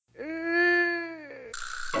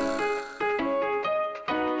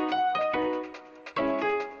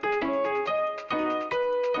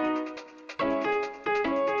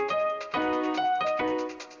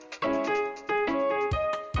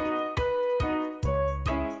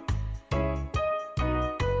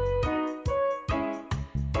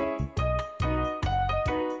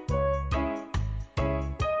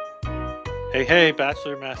Hey,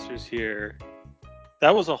 Bachelor Masters here.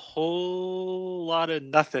 That was a whole lot of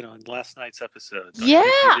nothing on last night's episode. Don't you think,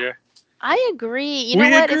 Yeah, DJ? I agree. You know We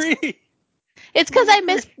what? agree. It's because We I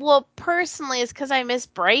miss. agree. Well, personally, it's because I miss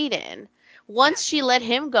Brayden. Once she let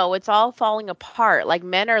him go, it's all falling apart. Like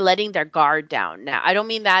men are letting their guard down. Now, I don't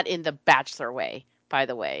mean that in the Bachelor way, by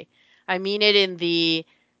the way. I mean it in the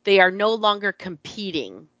they are no longer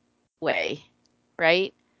competing way,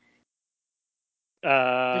 right?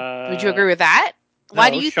 Would you Uh, agree with that? Why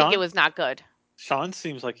do no, you think it Sean. was not good? Sean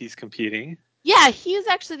seems like he's competing. Yeah, he was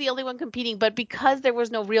actually the only one competing, but because there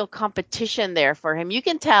was no real competition there for him, you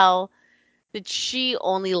can tell that she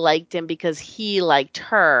only liked him because he liked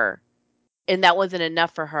her, and that wasn't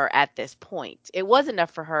enough for her at this point. It was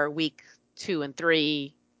enough for her week 2 and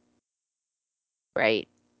 3, right?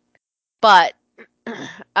 But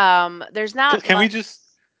there's not Can we much just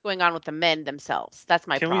going on with the men themselves. That's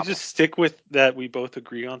my can we problem. just stick with that? We both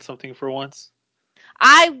agree on something for once.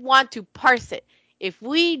 I want to parse it. If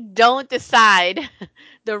we don't decide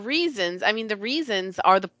the reasons, I mean, the reasons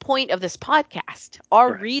are the point of this podcast.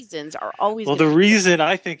 Our Right. reasons are always Well, going the to be the reason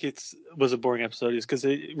I think it was a boring episode is because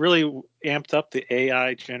it really amped up the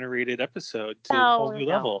AI generated episode to a whole no, new no,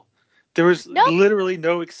 level. There was no. literally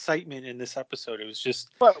no excitement in this episode. It was just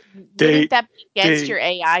But wouldn't they that be against they your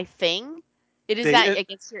AI thing? It is they that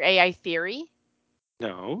against your AI theory?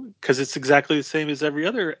 no, because it's exactly the same as every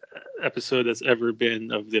other episode that's ever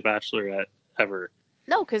been of The Bachelorette ever.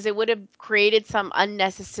 No, because it would have created some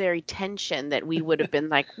unnecessary tension that we would have been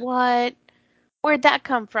like, what? Where'd that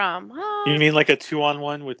come from? You Huh? mean like a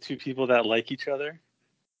 2-on-1 with two people that like each other?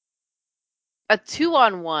 A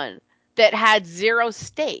 2-on-1 that had zero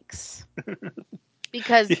stakes Yeah.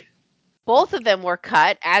 because both of them were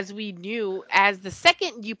cut as we knew. As the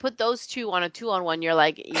second you put those two on a 2-on-1, you're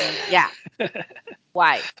like, yeah,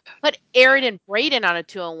 why? Put Aaron and Brayden on a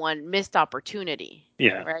 2-on-1, missed opportunity,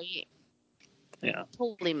 Yeah, right? yeah.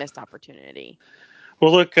 Totally missed opportunity.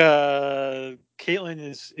 Well, look, Caitlin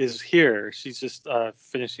is here. She's just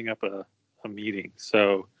finishing up a meeting,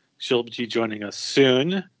 so she'll be joining us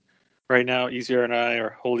soon. Right now, Easier and I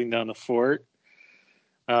are holding down the fort.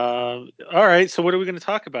 All right, so what are we going to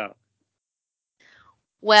talk about?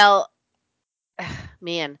 Well,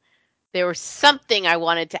 man, there was something I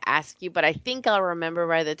wanted to ask you, but I think I'll remember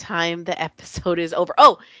by the time the episode is over.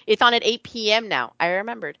 Oh, it's on at 8 p.m. now. I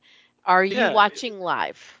remembered. Are you Yeah, watching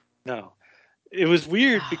live? no, it was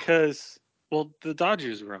weird because well, the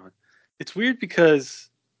Dodgers were on. It's weird because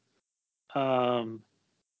um,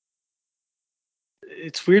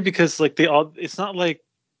 like they all. It's not like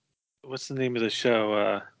what's the name of the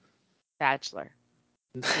show? Bachelor.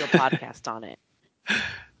 Do a podcast on it.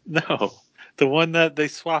 No, the one that they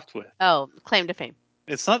swapped with. Oh, claim to fame.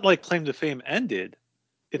 It's not like Claim to Fame ended.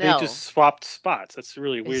 They No, just swapped spots. That's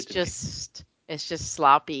really it's weird to me. just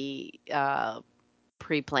sloppy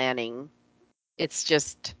pre-planning. It's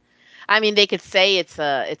just I mean, they could say it's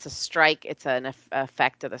a strike, it's an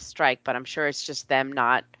effect of the strike, but I'm sure it's just them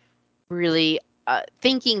not really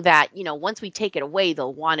thinking that once we take it away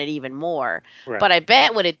they'll want it even more. Right. But I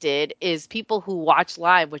bet what it did is people who watch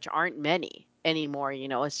live, which aren't many anymore,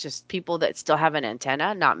 it's just people that still have an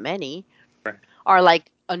antenna, not many, Right. are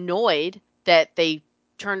like annoyed that they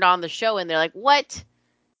turned on the show and they're like, what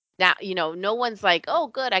now? No one's like, oh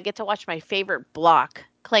good, I get to watch my favorite block,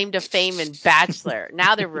 claim to fame and Bachelor.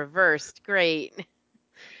 Now they're reversed. Great.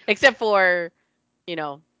 Except for you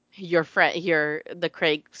know your friend, the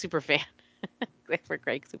Craig super fan. For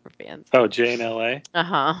Craig super fans. Oh, Jay in LA?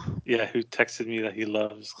 Uh-huh. Yeah, who texted me that he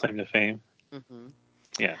loves Claim to Fame. Hmm.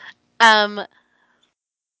 Yeah. Um,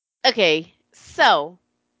 okay, so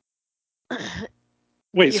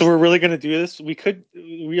Wait, you're so we're really going to do this? We could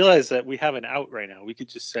realize that we have an out right now. We could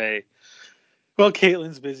just say, well,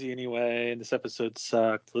 Caitlin's busy anyway, and this episode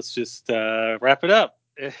sucked. Let's just wrap it up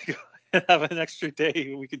and have an extra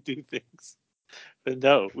day. We could do things. But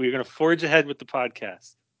no, we're going to forge ahead with the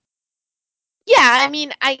podcast. yeah, I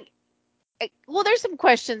mean, well, there's some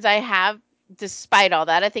questions I have despite all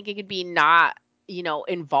that. I think it could be not,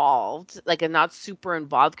 involved, like not super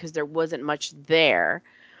involved because there wasn't much there.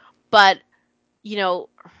 But, you know,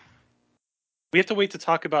 We have to wait to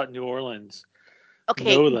talk about New Orleans.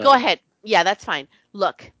 okay, go NOLA. ahead. Yeah, that's fine.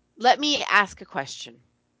 Look, let me ask a question.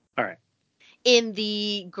 All right. In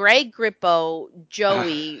the Greg Grippo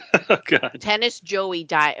Joey Oh, God. tennis Joey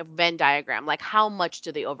Venn diagram, like how much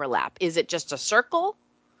do they overlap? Is it just a circle?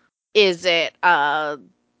 Is it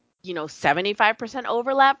 75%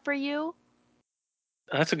 overlap for you?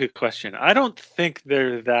 That's a good question. I don't think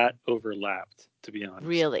they're that overlapped, to be honest.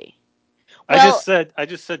 Really? I just Well,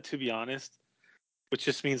 said to be honest, which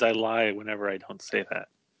just means I lie whenever I don't say that.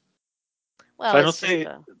 Well,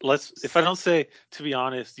 if I don't say, to be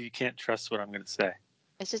honest, you can't trust what I'm going to say.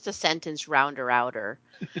 it's just a sentence rounder outer.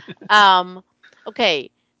 Okay,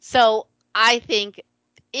 so I think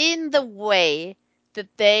in the way that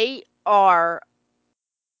they are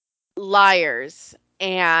liars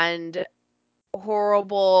and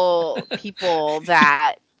horrible people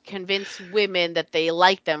that convince women that they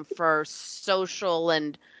like them for social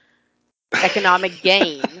and economic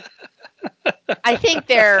gain, I think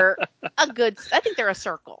they're a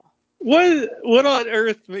circle. What on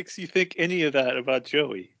earth makes you think any of that about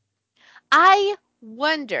Joey? I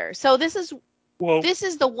wonder. So Well, this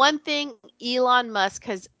is the one thing Elon Musk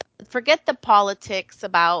has, forget the politics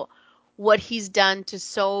about what he's done to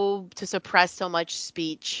suppress so much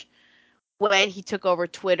speech when he took over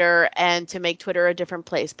Twitter and to make Twitter a different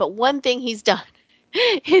place. But one thing he's done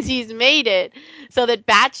is he's made it so that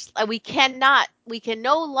we can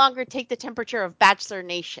no longer take the temperature of Bachelor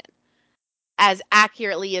Nation as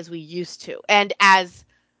accurately as we used to and as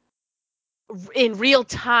in real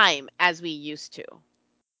time as we used to.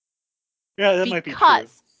 yeah, that might be true.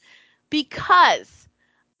 Because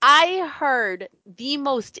I heard the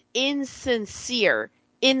most insincere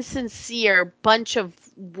bunch of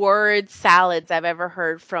word salads I've ever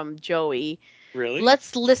heard from Joey. Really?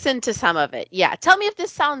 Let's listen to some of it. Yeah. Tell me if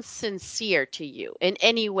this sounds sincere to you in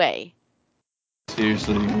any way.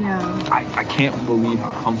 Seriously. Yeah. I can't believe how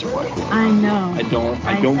comfortable I feel. I know.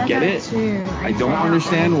 I don't get it. Too. I don't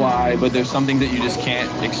understand why, but there's something that you just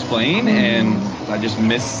can't explain, and I just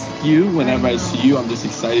miss you. Whenever I see you, I'm just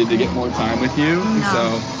excited to get more time with you. And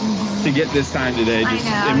so to get this time today,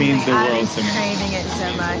 it means the world to me. I'm craving it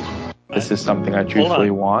so much. This is something I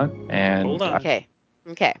truthfully want, and Hold on. Okay.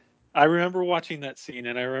 I remember watching that scene,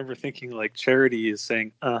 and I remember thinking, like, Charity is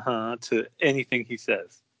saying to anything he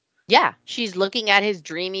says. Yeah, she's looking at his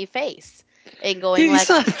dreamy face and going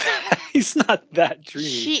he's not that dreamy.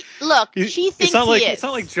 She thinks he is. It's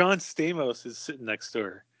not like John Stamos is sitting next to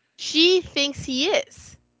her. She thinks he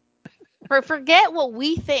is. Forget what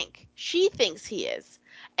we think. She thinks he is.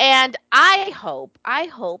 And I hope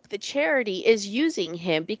that Charity is using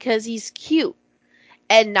him because he's cute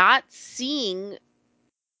and not seeing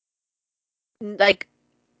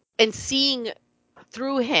seeing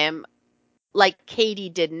through him like Katie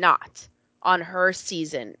did not on her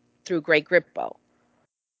season through Greg Grippo.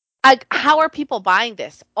 How are people buying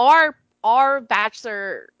this? Are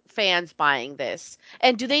Bachelor fans buying this?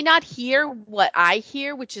 And do they not hear what I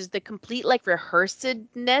hear, which is the complete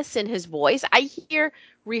rehearsedness in his voice? I hear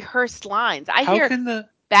rehearsed lines. I hear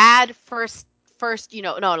bad first,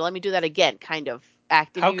 no, let me do that again, kind of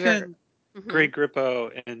act. How can Greg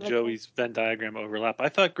Grippo and Joey's Venn diagram overlap? I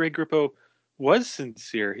thought Greg Grippo was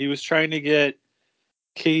sincere. He was trying to get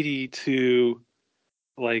Katie to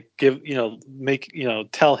tell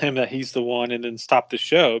him that he's the one and then stop the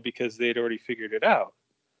show because they'd already figured it out.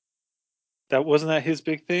 Wasn't that his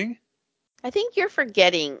big thing? I think you're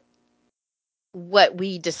forgetting what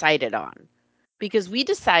we decided on, because we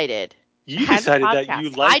decided you decided that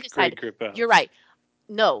you liked Greg Grippo. You're right.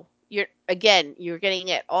 No, you're getting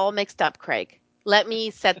it all mixed up, Craig. Let me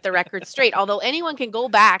set the record straight. Although anyone can go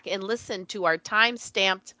back and listen to our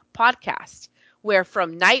time-stamped podcast, where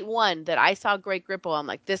from night one that I saw Greg Grippo, I'm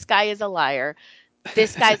like, this guy is a liar.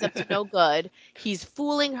 This guy's up to no good. He's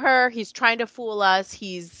fooling her. He's trying to fool us.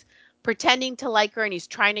 He's pretending to like her, and he's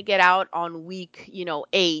trying to get out on week,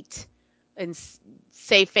 8 and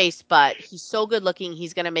save face. But he's so good looking,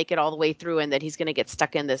 he's going to make it all the way through, and that he's going to get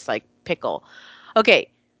stuck in this pickle. Okay,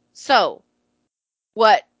 so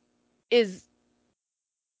what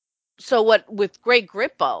with Greg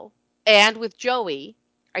Grippo and with Joey,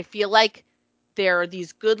 I feel like there are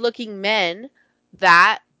these good-looking men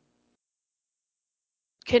that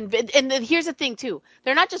and here's the thing too.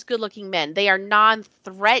 They're not just good-looking men. They are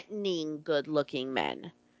non-threatening good-looking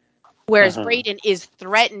men. Whereas Brayden is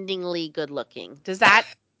threateningly good-looking. Do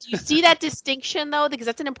you see that distinction though? Because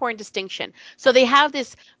that's an important distinction. So they have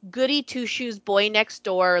this goody two-shoes boy next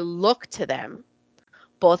door look to them,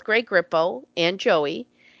 both Greg Grippo and Joey.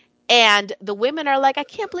 And the women are like, I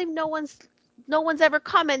can't believe no one's ever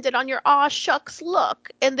commented on your aw shucks look.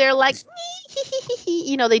 And they're like,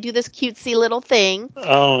 they do this cutesy little thing.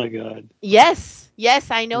 Oh my God. Yes,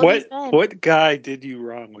 I know these men. What guy did you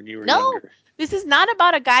wrong when you were younger? No, this is not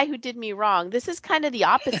about a guy who did me wrong. This is kind of the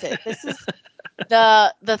opposite. This is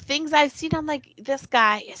the things I've seen. I'm like, this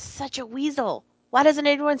guy is such a weasel. Why doesn't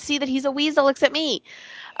anyone see that he's a weasel except me?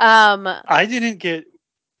 I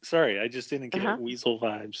just didn't get weasel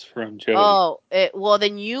vibes from Joey. Oh, well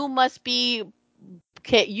then you must be one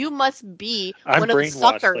of the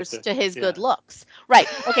suckers to his good looks. Right.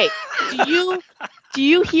 Okay. Do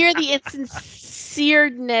you hear the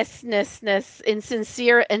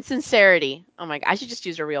insincerity? Oh my God, I should just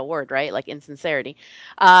use a real word, right? Like insincerity.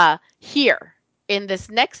 Here in this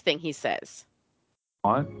next thing he says.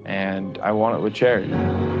 And I want it with charity.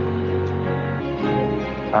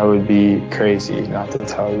 I would be crazy not to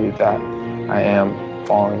tell you that I am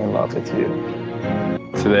falling in love with you.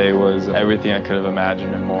 Today was everything I could have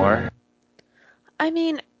imagined and more. I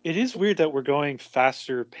mean, It is weird that we're going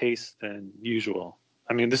faster pace than usual.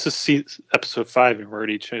 I mean, this is episode 5, and we're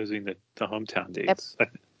already choosing the hometown dates. I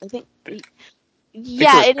think, think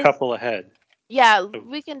yeah, we're it a is. couple ahead. Yeah,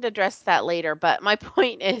 we can address that later. But my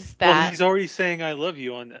point is Well, that he's already saying "I love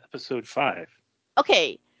you" on episode 5.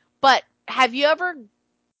 okay, but have you ever?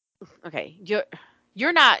 Okay,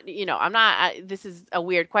 you're not. I'm not. This is a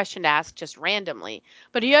weird question to ask just randomly.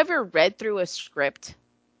 But have you ever read through a script?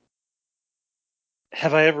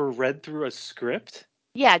 Have I ever read through a script?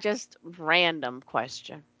 Yeah, just random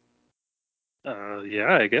question.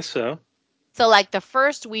 Yeah, I guess so. So like the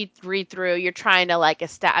first we read through, you're trying to like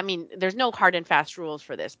I mean, there's no hard and fast rules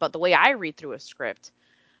for this, but the way I read through a script,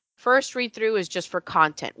 first read through is just for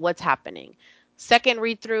content, what's happening. Second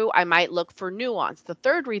read through, I might look for nuance. The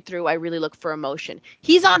third read through, I really look for emotion.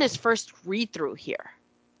 He's on his first read through here.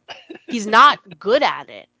 He's not good at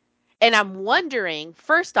it. And I'm wondering,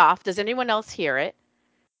 first off, does anyone else hear it?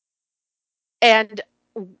 And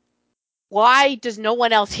why does no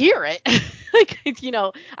one else hear it? Like,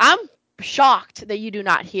 I'm shocked that you do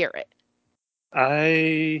not hear it.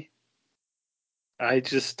 I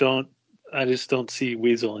just don't see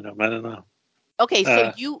Weasel in him. I don't know. Okay,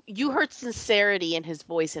 so you heard sincerity in his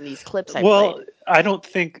voice in these clips I well, played. I don't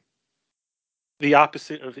think the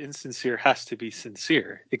opposite of insincere has to be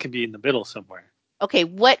sincere. It can be in the middle somewhere. Okay,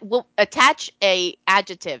 what will attach a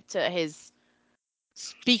adjective to his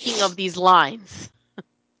speaking of these lines?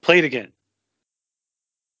 Play it again.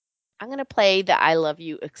 I'm going to play the I love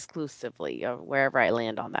you exclusively or wherever I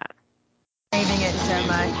land on that. Saving it so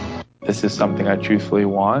much. This is something I truthfully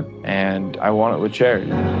want, and I want it with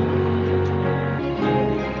charity.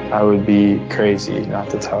 I would be crazy not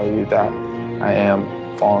to tell you that I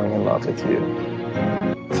am falling in love with you.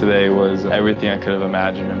 Today was everything I could have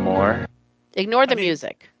imagined and more. Ignore the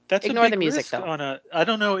music. That's Ignore a big the music risk though. I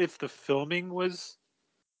don't know if the filming was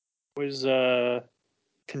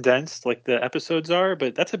condensed like the episodes are,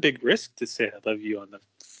 but that's a big risk to say I love you on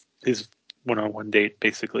his one-on-one date,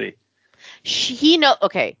 basically.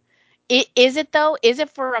 Okay. Is it though? Is it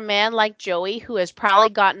for a man like Joey who has probably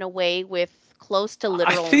gotten away with close to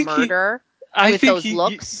literal murder with those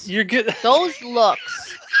looks? You're good. Those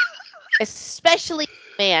looks, especially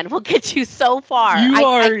man, will get you so far. You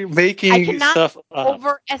are making I cannot stuff up.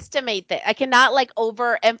 overestimate that. I cannot like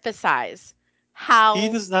overemphasize how he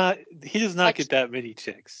does not get that many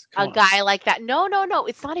chicks. Come on. guy like that. No.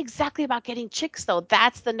 It's not exactly about getting chicks though.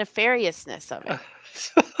 That's the nefariousness of it.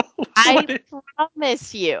 I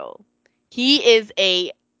promise you. He is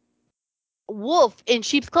a wolf in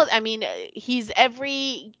sheep's clothing. I mean,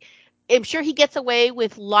 I'm sure he gets away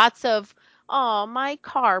with lots of, oh, my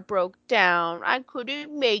car broke down. I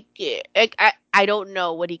couldn't make it. I don't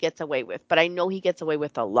know what he gets away with, but I know he gets away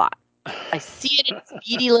with a lot. I see it in his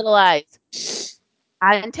beady little eyes.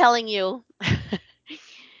 I'm telling you.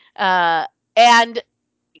 And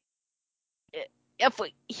if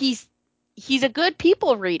he's a good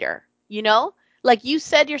people reader, like you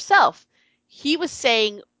said yourself, he was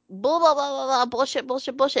saying blah blah blah blah, blah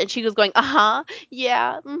bullshit, and she was going,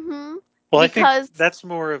 yeah, mm-hmm. Well, Because I think that's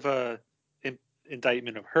more of a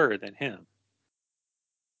indictment of her than him.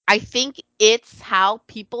 I think it's how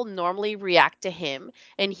people normally react to him,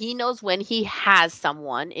 and he knows when he has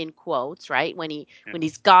someone in quotes, right? When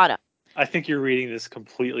he's got him. I think you're reading this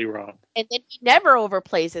completely wrong. And then he never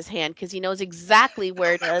overplays his hand because he knows exactly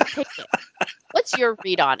where to take it. What's your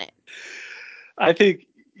read on it? I think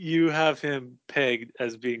you have him pegged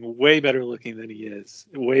as being way better looking than he is,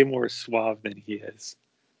 way more suave than he is.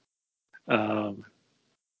 I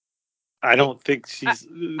don't think she's.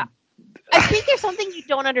 I think there's something you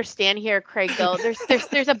don't understand here, Craig. Though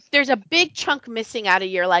there's a big chunk missing out of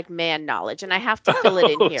your like man knowledge, and I have to fill it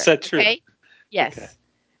in here. Is that true? Okay. Yes. Okay.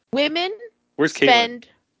 Women spend.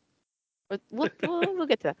 We'll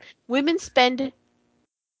get to that. Women spend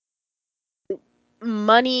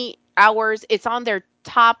money, hours. It's on their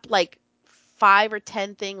top like 5 or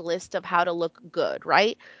 10 thing list of how to look good,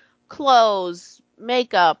 right? Clothes,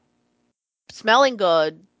 makeup, smelling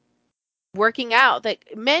good, working out.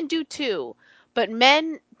 Like men do too, but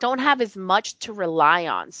men don't have as much to rely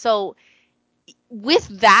on. So with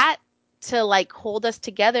that, to like hold us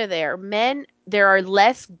together there. There are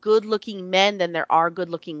less good-looking men than there are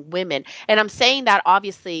good-looking women. And I'm saying that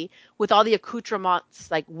obviously with all the accoutrements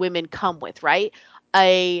like women come with, right?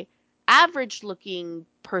 A average-looking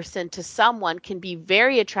person to someone can be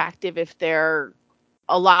very attractive if a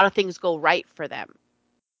lot of things go right for them.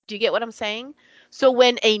 Do you get what I'm saying? So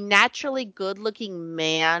when a naturally good-looking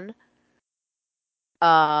man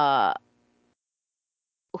uh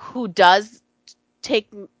who does take,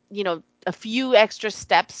 a few extra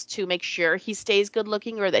steps to make sure he stays good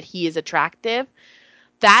looking or that he is attractive,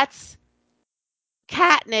 that's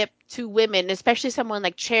catnip to women, especially someone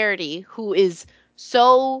like Charity, who is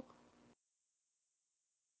so,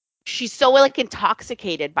 she's so like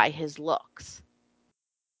intoxicated by his looks.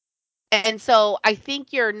 And so I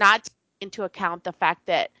think you're not taking into account the fact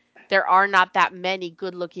that there are not that many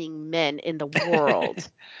good looking men in the world.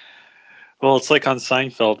 Well, it's like on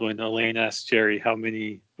Seinfeld when Elaine asks Jerry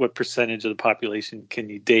what percentage of the population can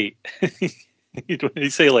you date? You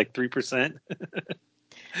say like 3%?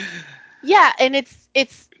 Yeah, and it's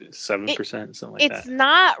 7%, something like that. it's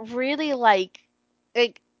not really like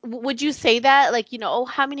would you say that like, oh,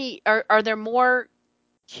 how many are there more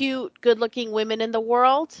cute, good-looking women in the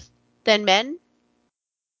world than men?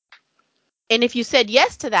 And if you said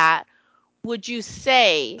yes to that, would you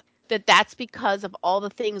say that that's because of all the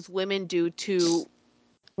things women do to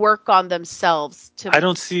work on themselves I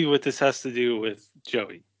don't see what this has to do with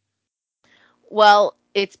Joey. Well,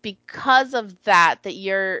 it's because of that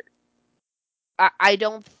I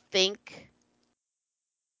don't think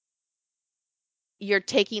you're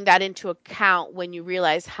taking that into account when you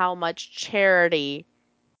realize how much Charity,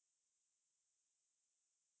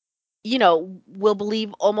 will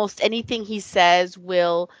believe almost anything he says,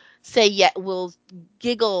 will say, yeah, will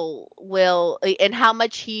giggle, and how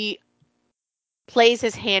much he plays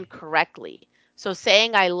his hand correctly. So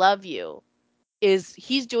saying I love you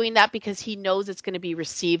he's doing that because he knows it's going to be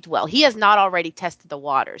received well. He has not already tested the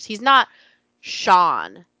waters. He's not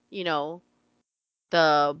Sean,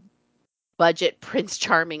 the budget Prince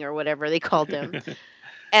Charming or whatever they called him.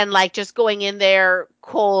 And like just going in there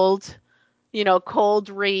cold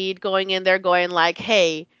read, going in there going like,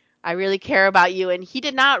 hey, I really care about you. And he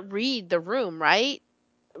did not read the room, right?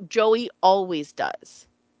 Joey always does.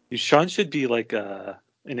 Sean should be like an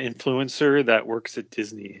influencer that works at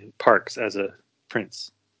Disney parks as a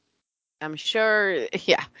prince. I'm sure,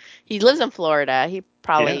 yeah. He lives in Florida. He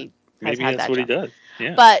probably has maybe had that's that what job. he does.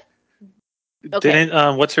 Yeah. But, okay.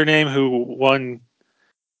 Didn't what's her name who won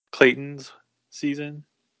Clayton's season?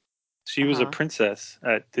 She was a princess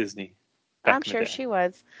at Disney back I'm in the sure day. she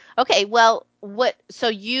was. Okay, well, so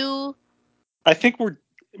you I think we're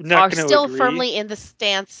not are going to still agree. firmly in the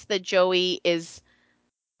stance that Joey is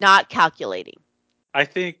not calculating. I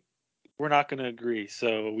think we're not going to agree,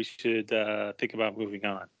 so we should think about moving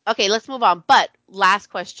on. Okay, let's move on. But last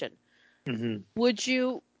question. Mm-hmm. Would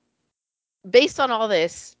you, based on all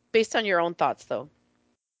this, based on your own thoughts though,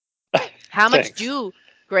 how much do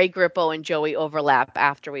Greg Grippo and Joey overlap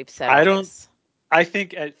after we've said all this? I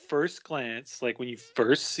think at first glance, like when you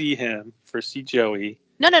first see Joey.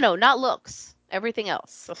 No, not looks. Everything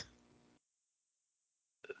else.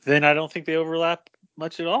 Then I don't think they overlap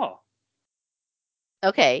much at all.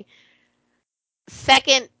 Okay.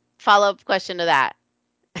 Second follow-up question to that.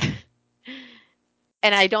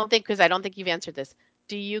 And because I don't think you've answered this.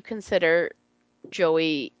 Do you consider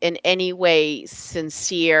Joey in any way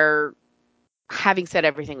sincere, having said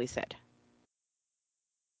everything we said?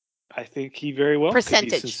 I think he very well could be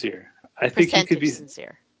sincere. I think he could be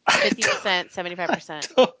sincere. 50%, 75%. I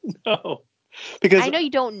don't know. Because I know you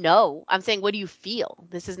don't know. I'm saying, what do you feel?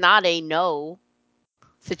 This is not a no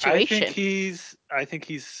situation. I think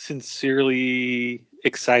he's sincerely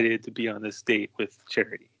excited to be on this date with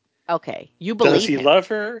Charity. Okay, you believe Does he love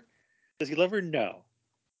her? Does he love her? No.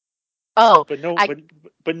 Oh, but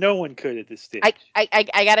no one could at this stage.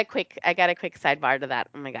 I got a quick sidebar to that.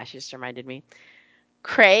 Oh my gosh, you just reminded me.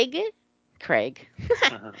 Craig,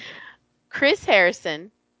 Chris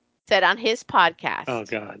Harrison said on his podcast. Oh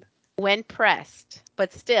God. When pressed,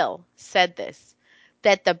 but still said this,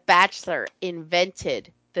 that The Bachelor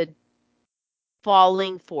invented the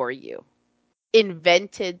falling for you.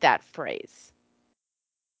 Invented that phrase.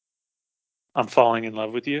 I'm falling in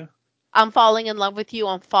love with you. I'm falling in love with you.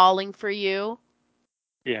 I'm falling for you.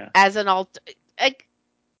 Yeah. As an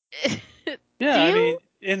yeah, I mean,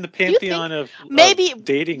 in the pantheon of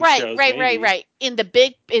dating shows, maybe. Right. In the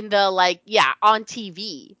on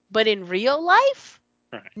TV, but in real life,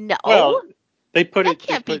 right. No. Well, that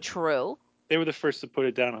can't be true. They were the first to put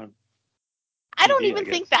it down on TV, I don't even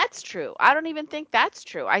think that's true.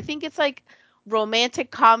 I think it's like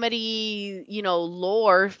romantic comedy,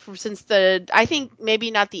 lore since I think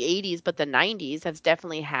maybe not the 80s, but the 90s has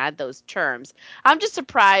definitely had those terms. I'm just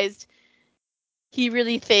surprised he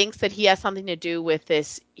really thinks that he has something to do with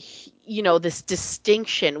this, this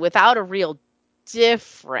distinction without a real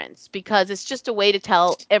difference, because it's just a way to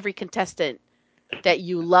tell every contestant that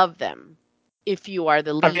you love them if you are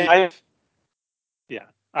the lead. I mean,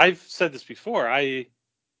 I've said this before. I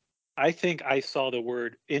think I saw the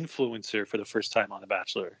word influencer for the first time on The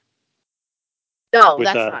Bachelor. No,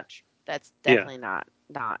 that's not true. That's definitely not.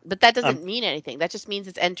 But that doesn't Um, mean anything. That just means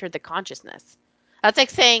it's entered the consciousness. That's like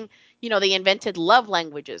saying, they invented love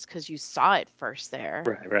languages because you saw it first there.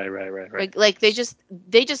 Right. Like they just,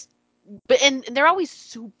 but and they're always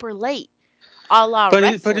super late. A la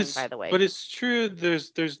wrestling, by the way. But it's true.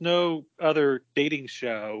 There's no other dating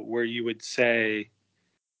show where you would say,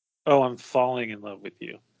 "Oh, I'm falling in love with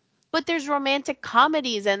you." But there's romantic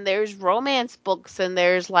comedies and there's romance books and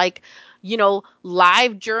there's like,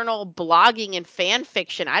 live journal blogging and fan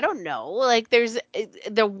fiction. I don't know. Like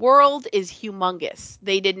the world is humongous.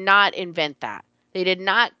 They did not invent that. They did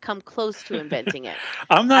not come close to inventing it.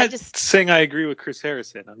 I'm not saying I agree with Chris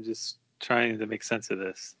Harrison. I'm just trying to make sense of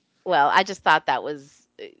this. Well, I just thought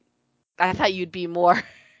I thought you'd be more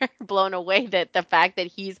blown away that the fact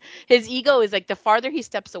that his ego is like the farther he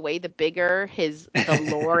steps away, the bigger the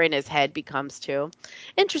lore in his head becomes too.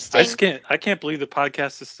 Interesting. I can't believe the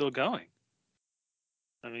podcast is still going.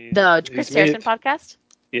 I mean, The Chris Harrison podcast?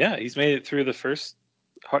 Yeah, he's made it through the first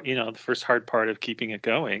hard part of keeping it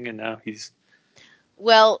going, and now he's.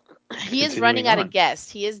 Well, he is running out of guests.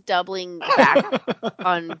 He is doubling back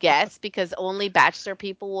on guests because only Bachelor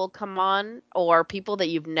people will come on, or people that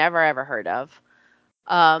you've never ever heard of.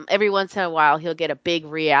 Every once in a while, he'll get a big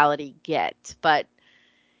reality get, but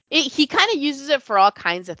he kind of uses it for all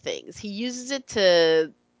kinds of things. He uses it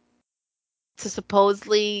to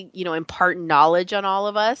supposedly, impart knowledge on all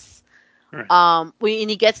of us. Right. And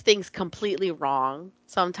he gets things completely wrong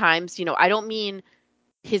sometimes. I don't mean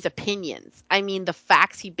his opinions. I mean the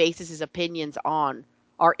facts he bases his opinions on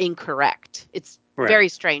are incorrect. It's very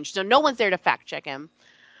strange. So no one's there to fact check him.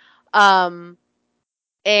 And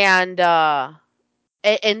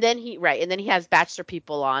then he has Bachelor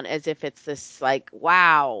people on as if it's this like,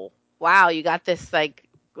 wow, you got this, like,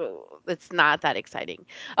 it's not that exciting.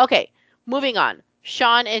 Okay, moving on.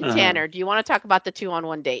 Sean and Tanner, do you want to talk about the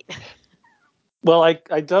 2-on-1 date? Well, I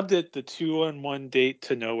dubbed it the 2-on-1 date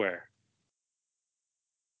to nowhere.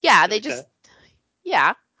 Yeah, they just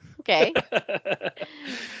yeah. Okay.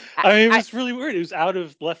 I mean, it was really weird. It was out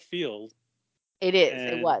of left field.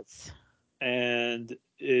 It was. And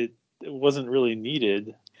it wasn't really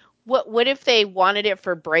needed. What if they wanted it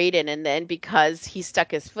for Brayden, and then because he stuck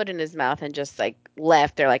his foot in his mouth and just like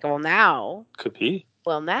left, they're like, well, now. Could be.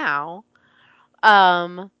 Well, now.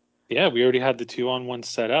 Yeah, we already had the 2-on-1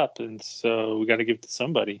 set up, and so we got to give it to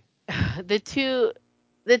somebody.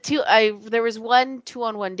 There was one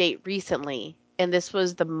 2-on-1 date recently, and this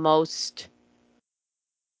was the most.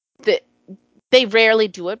 They rarely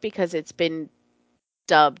do it because it's been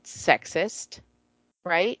dubbed sexist,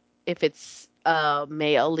 right? If it's a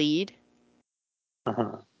male lead.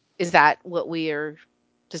 Is that what we are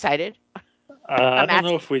decided? I don't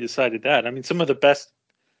know if we decided that. I mean, some of the best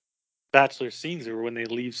Bachelor scenes are when they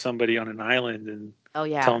leave somebody on an island and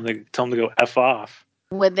tell them to go F off.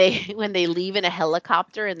 When they leave in a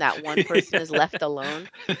helicopter and that one person is left alone.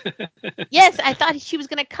 Yes, I thought she was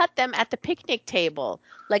going to cut them at the picnic table.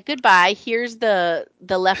 Like, goodbye, here's the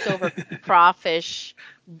leftover crawfish,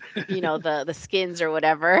 the skins or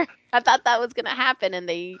whatever. I thought that was going to happen, and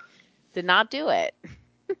they did not do it.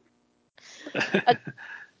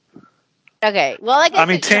 Okay, well, I guess. I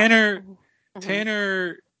mean, Tanner,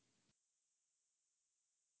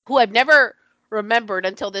 who I've never remembered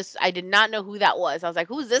until this. I did not know who that was. I was like,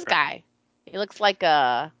 who's this guy? He looks like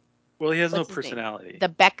a. Well, he has no personality.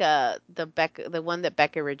 The one that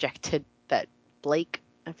Becca rejected, that Blake,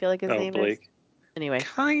 I feel like his name is. Anyway.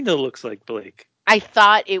 Kind of looks like Blake. I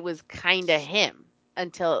thought it was kind of him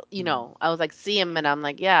until, I was like, see him, and I'm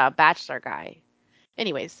like, yeah, Bachelor guy.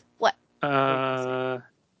 Anyways, what? I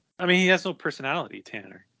mean, he has no personality,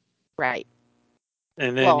 Tanner. Right.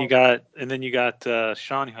 And then you got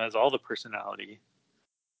Sean, who has all the personality.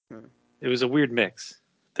 It was a weird mix.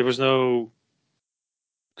 There was no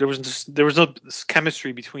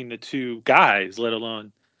chemistry between the two guys, let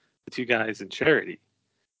alone the two guys in Charity.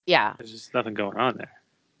 Yeah. There's just nothing going on there.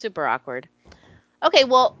 Super awkward. Okay,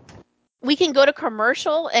 well, we can go to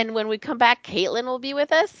commercial, and when we come back, Caitlin will be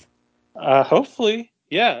with us. Hopefully.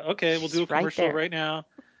 Yeah, okay, we'll do a commercial right now.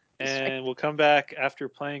 And we'll come back after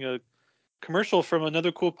playing a commercial from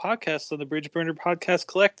another cool podcast on the Bridge Burner Podcast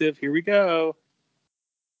Collective. Here we go.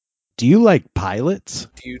 Do you like pilots?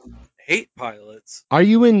 Do you hate pilots? Are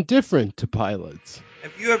you indifferent to pilots?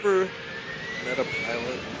 Have you ever met a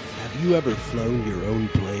pilot? Have you ever flown your own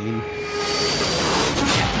plane?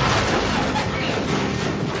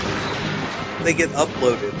 They get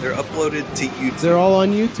uploaded. They're uploaded to YouTube. They're all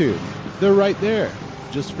on YouTube. They're right there,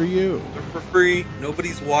 just for you. They're for free.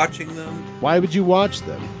 Nobody's watching them. Why would you watch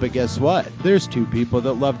them? But guess what? There's two people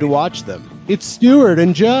that love to watch them. It's Stuart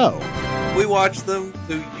and Joe. We watch them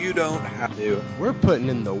so you don't have to. We're putting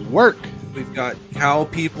in the work. We've got cow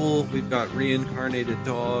people. We've got reincarnated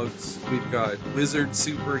dogs. We've got wizard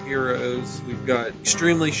superheroes. We've got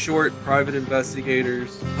extremely short private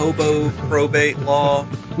investigators. Hobo probate law.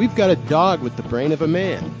 We've got a dog with the brain of a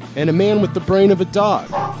man, and a man with the brain of a dog.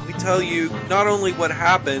 We tell you not only what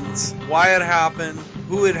happens, why it happened,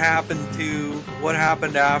 who it happened to, what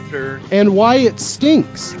happened after. And why it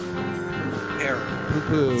stinks. Error.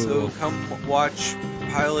 Poo-poo. So come watch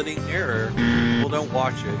Piloting Error. Well, don't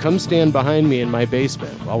watch it. Come stand behind me in my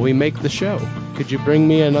basement while we make the show. Could you bring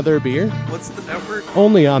me another beer? What's the network?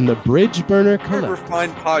 Only on the Bridge Burner Wherever Collective.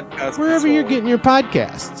 fine podcasts. Wherever you're getting your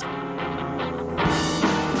podcasts.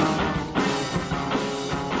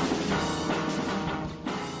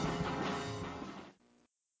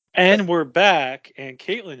 And we're back, and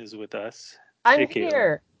Caitlin is with us. I'm Hey, Caitlin.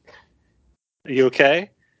 here. Are you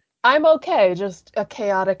okay? I'm okay. Just a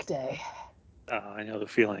chaotic day. Oh, I know the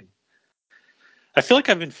feeling. I feel like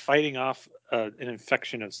I've been fighting off an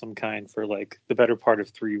infection of some kind for like the better part of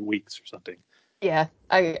 3 weeks or something. Yeah,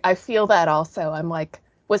 I feel that also. I'm like,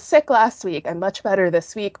 was sick last week. I'm much better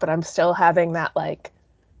this week, but I'm still having that like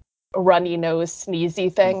runny nose,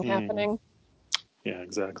 sneezy thing happening. Yeah,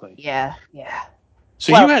 exactly. Yeah.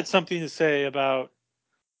 So Well- you had something to say about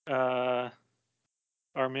our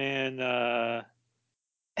man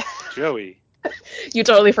Joey. You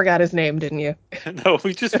totally forgot his name, didn't you? No,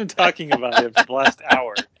 we've just been talking about him for the last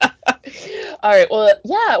hour. All right. Well,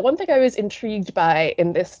 yeah, one thing I was intrigued by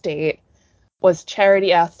in this date was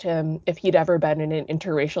Charity asked him if he'd ever been in an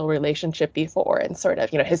interracial relationship before and sort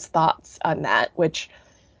of, his thoughts on that, which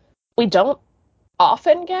we don't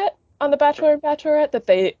often get on The Bachelor and Bachelorette, that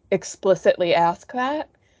they explicitly ask that.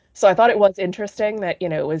 So I thought it was interesting that,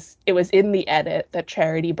 it was in the edit that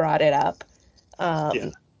Charity brought it up.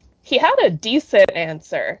 Yeah. He had a decent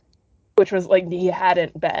answer, which was like he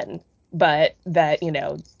hadn't been, but that,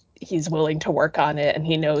 he's willing to work on it and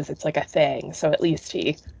he knows it's like a thing. So at least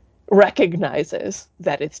he recognizes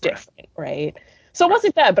that it's different, right? So it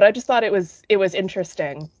wasn't bad, but I just thought it was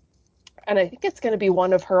interesting. And I think it's going to be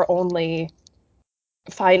one of her only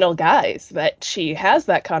final guys that she has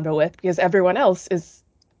that convo with, because everyone else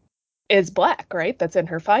is black, right? That's in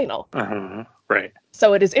her final. Right.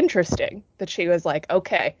 So it is interesting that she was like,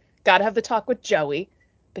 okay, gotta have the talk with Joey,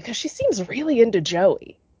 because she seems really into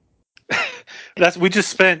Joey. We just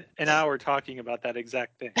spent an hour talking about that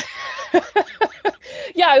exact thing.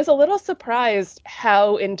 Yeah, I was a little surprised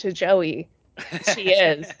how into Joey she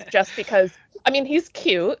is, just because, he's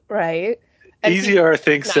cute, right? And EZR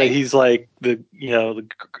thinks nice. that he's like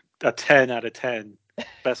a 10 out of 10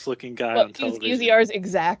 best looking guy on He's television. EZR's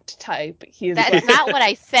exact type. That's not what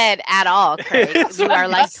I said at all, Craig. You are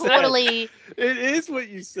like totally. It is what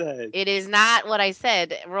you said. It is not what I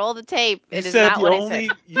said. Roll the tape. You It is said not what I said.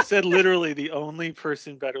 You said literally the only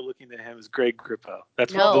person better looking than him is Greg Grippo.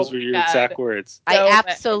 No. Those were your exact words. I No way.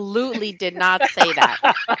 absolutely did not say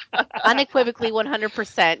that. Unequivocally,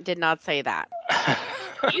 100% did not say that.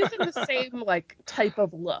 He's in the same type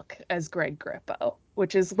of look as Greg Grippo,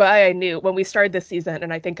 which is why I knew when we started this season,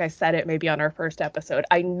 and I think I said it maybe on our first episode,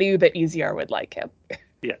 I knew that EZR would like him.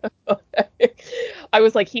 Yeah. I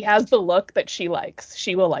was like, he has the look that she likes.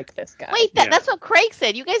 She will like this guy. Wait, that's what Craig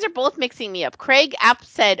said. You guys are both mixing me up. Craig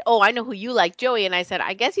said, oh, I know who you like, Joey. And I said,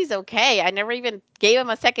 I guess he's okay. I never even gave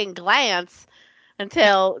him a second glance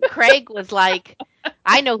until Craig was like,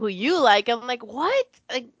 I know who you like. I'm like, what?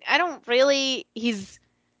 Like, I don't really, he's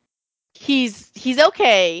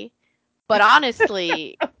okay. But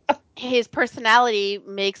honestly, his personality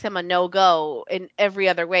makes him a no-go in every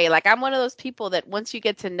other way. Like, I'm one of those people that once you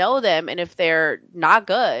get to know them, and if they're not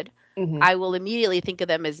good, I will immediately think of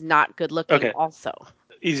them as not good looking also.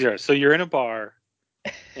 Easier. So you're in a bar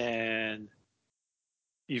and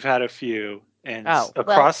you've had a few, and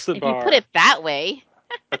across the bar, if you put it that way,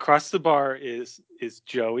 across the bar is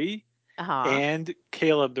Joey uh-huh. and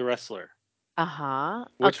Caleb the wrestler. Uh-huh.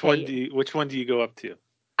 Which one do you go up to?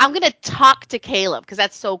 I'm going to talk to Caleb because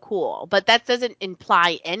that's so cool, but that doesn't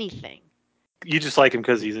imply anything. You just like him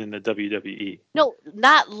because he's in the WWE. No,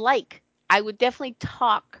 not like. I would definitely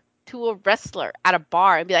talk to a wrestler at a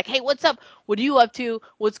bar and be like, "Hey, what's up? What are you up to?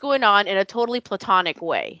 What's going on?" in a totally platonic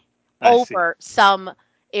way I see. over some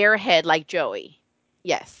airhead like Joey.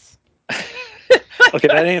 Yes. Okay,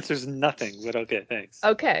 that answers nothing, but okay, thanks.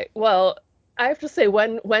 Okay, well, I have to say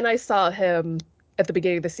when I saw him at the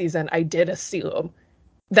beginning of the season, I did assume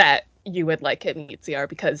that you would like him, Mitziar,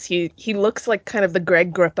 because he looks like kind of the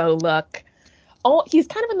Greg Grippo look. Oh, he's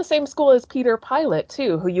kind of in the same school as Peter Pilot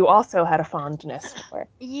too, who you also had a fondness for.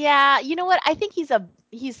 Yeah, you know what? I think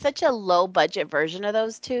he's such a low budget version of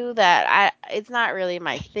those two that it's not really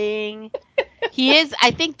my thing. He is.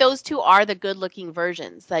 I think those two are the good looking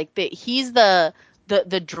versions. Like he's the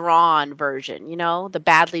drawn version, the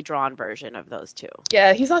badly drawn version of those two.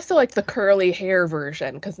 Yeah, he's also like the curly hair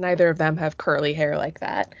version because neither of them have curly hair like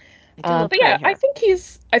that. I do love But curly yeah, hair.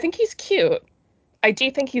 I think he's cute. I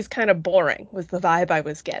do think he's kind of boring was the vibe I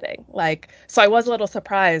was getting. Like, so I was a little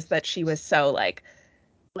surprised that she was so like,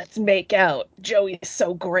 let's make out. Joey's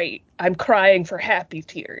so great. I'm crying for happy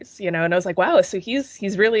tears, And I was like, wow, so he's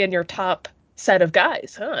really in your top set of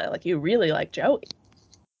guys, huh? Like you really like Joey.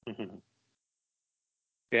 Mm-hmm.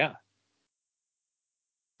 Yeah.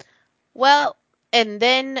 Well, and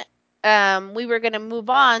then we were gonna move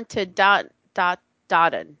on to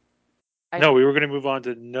Dotun. No, we were going to move on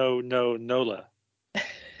to NOLA.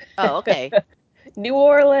 Oh, okay. New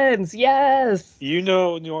Orleans, yes. You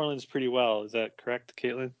know New Orleans pretty well. Is that correct,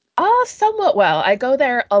 Caitlin? Somewhat well. I go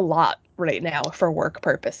there a lot right now for work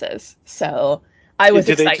purposes. So I was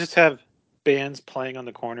Do they excited. just have bands playing on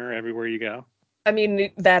the corner everywhere you go? I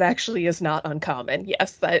mean, that actually is not uncommon.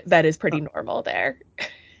 Yes, that is pretty Huh. normal there.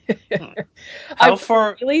 Hmm. I How was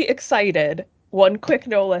far? really excited. One quick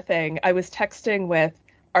NOLA thing. I was texting with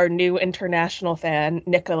our new international fan,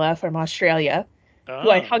 Nicola from Australia, who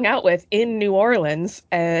I Oh, hung out with in New Orleans,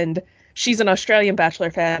 and she's an Australian Bachelor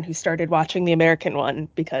fan who started watching the American one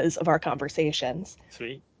because of our conversations.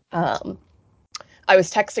 sweet. Um, I was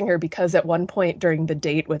texting her because at one point during the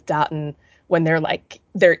date with Dotun, when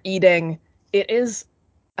they're eating, it is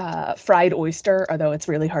fried oyster, although it's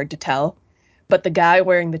really hard to tell. But the guy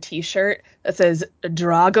wearing the T-shirt that says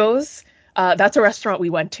Dragos, that's a restaurant we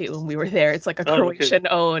went to when we were there. It's like a Oh, no kidding.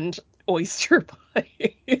 Croatian-owned oyster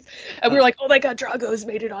place, and we were Huh. like, "Oh my God, Dragos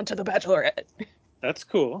made it onto the Bachelorette." That's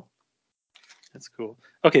cool. That's cool.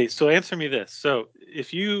 Okay, so answer me this. So,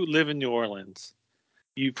 if you live in New Orleans,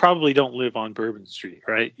 you probably don't live on Bourbon Street,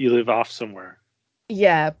 right? You live off somewhere.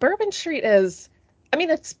 Yeah, Bourbon Street is, I mean,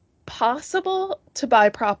 it's possible to buy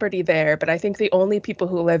property there, but I think the only people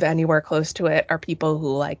who live anywhere close to it are people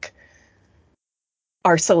who like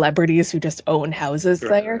are celebrities who just own houses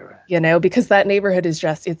Right, there, right, right. because that neighborhood is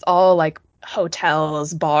just, it's all like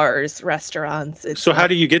hotels, bars, restaurants. It's So, how not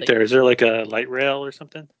do you get really. there? Is there like a light rail or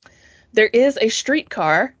something? There is a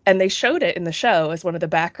streetcar, and they showed it in the show as one of the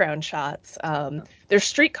background shots. Oh, There's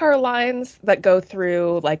streetcar lines that go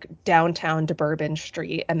through like downtown to Bourbon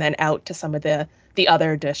Street and then out to some of the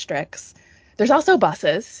other districts. There's also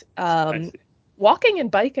buses. I see. Walking and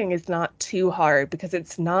biking is not too hard because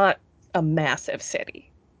it's not a massive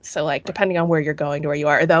city. So like Right. depending on where you're going to where you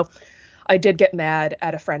are, though I did get mad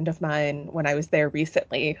at a friend of mine when I was there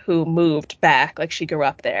recently who moved back. Like she grew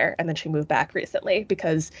up there and then she moved back recently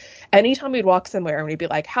because anytime we'd walk somewhere and we'd be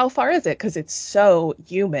like, how far is it? Because it's so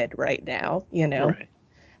humid right now. Right.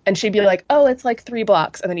 And she'd be like, oh, it's like 3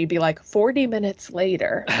 blocks. And then you'd be like, 40 minutes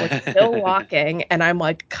later, we're still walking. And I'm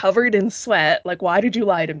like covered in sweat. Like, why did you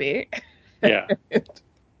lie to me? Yeah.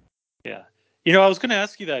 Yeah. I was going to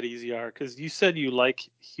ask you that, EZR, because you said you like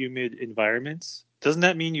humid environments. Doesn't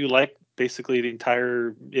that mean you like basically the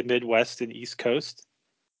entire Midwest and East Coast?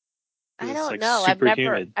 I Because it's don't like know. super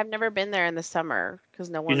humid. I've never been there in the summer because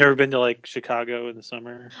no You've one. never been to like Chicago in the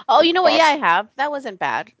summer Oh, or you know what? Yeah, I Boston? have. That wasn't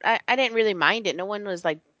bad. I didn't really mind it. No one was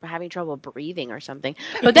like having trouble breathing or something.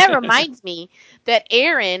 But that reminds me that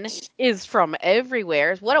Aaron is from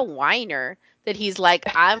everywhere. What a whiner that he's like,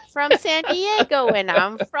 I'm from San Diego and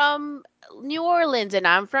I'm from New Orleans and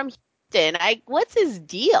I'm from Houston. What's his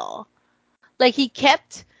deal? Like he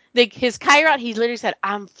kept like his Chiron, he literally said,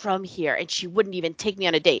 I'm from here, and she wouldn't even take me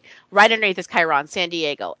on a date. Right underneath his Chiron, San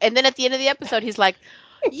Diego. And then at the end of the episode, he's like,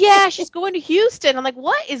 yeah, she's going to Houston. I'm like,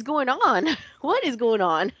 what is going on? What is going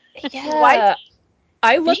on? Why is Yeah,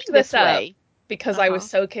 I he looked being this this up way? because I was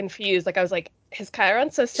Uh-huh. so confused. Like I was like, his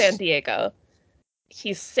Chiron says San Diego.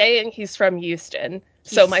 He's saying he's from Houston.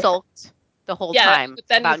 He So sulked the whole yeah, time but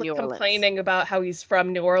then about he's like New Orleans. complaining about how he's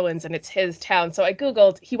from New Orleans and it's his town. So I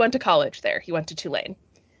Googled, he went to college there. He went to Tulane.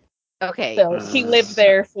 Okay. So he lived So,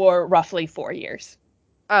 there for roughly 4 years.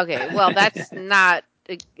 okay. Well, that's not,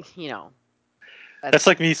 you know, That's that's,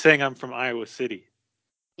 like me saying I'm from Iowa City.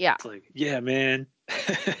 yeah. It's like, yeah, man.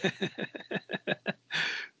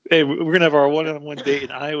 Hey, we're going to have our one-on-one date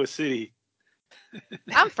in Iowa City.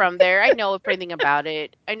 I'm from there. I know everything about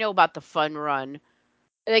it. I know about the fun run.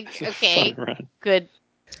 Like, okay, Fun run. good.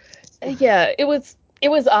 Yeah, it was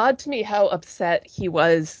odd to me how upset he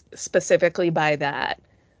was specifically by that.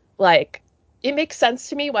 Like, it makes sense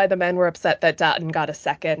to me why the men were upset that Dotun got a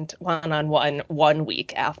second one-on-one 1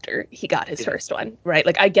 week after he got his Yeah. first one, right?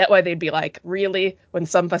 Like, I get why they'd be like, really? When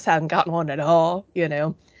some of us haven't gotten one at all, you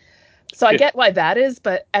know? So I Yeah. get why that is,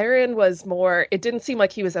 but Aaron was more, it didn't seem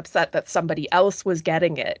like he was upset that somebody else was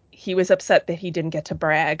getting it. He was upset that he didn't get to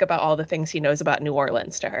brag about all the things he knows about New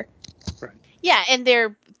Orleans to her. Right. Yeah, and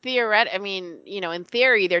they're I mean, in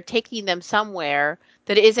theory, they're taking them somewhere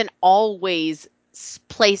that isn't always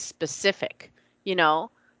place specific.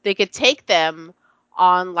 They could take them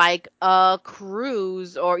on like a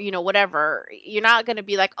cruise or whatever. You're not going to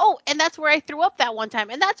be like, oh, and that's where I threw up that one time,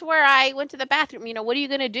 and that's where I went to the bathroom. What are you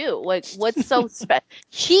going to do? Like, what's so special?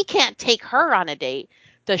 He can't take her on a date.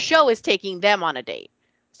 The show is taking them on a date.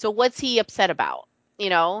 So what's he upset about? You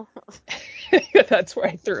know? That's where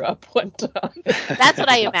I threw up one time. That's what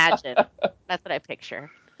I imagine. That's what I picture.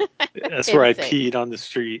 That's where I Insane. peed on the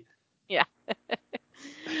street. Yeah.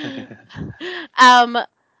 Um,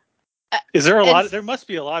 Is there a and lot? There must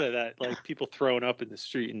be a lot of that, like people throwing up in the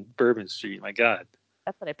street in Bourbon Street. My God.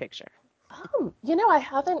 that's what I picture. I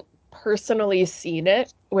haven't personally seen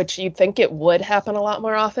it, which you'd think it would happen a lot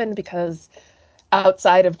more often because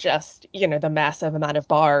outside of just, the massive amount of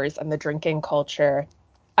bars and the drinking culture,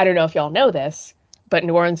 I don't know if y'all know this, but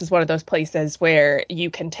New Orleans is one of those places where you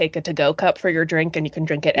can take a to-go cup for your drink and you can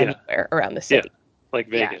drink it Yeah. anywhere around the Yeah. city. Like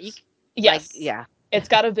Yeah, Vegas. like, Yes. yeah. It's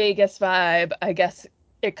got a Vegas vibe. I guess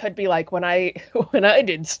it could be like when I when I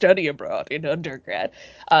did study abroad in undergrad,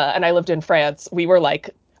 and I lived in France, we were like,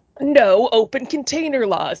 no open container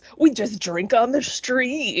laws. We just drink on the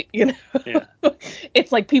street, Yeah.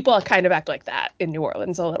 It's like people kind of act like that in New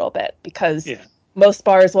Orleans a little bit because Yeah. most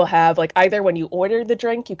bars will have like either when you order the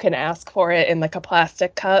drink, you can ask for it in like a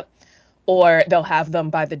plastic cup, or they'll have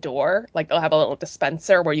them by the door. Like they'll have a little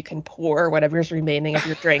dispenser where you can pour whatever's remaining of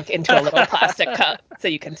your drink into a little plastic cup so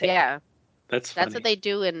you can take it. Yeah. That's That's funny. what they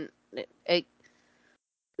do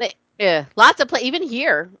yeah, lots of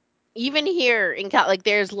even here in Cal, like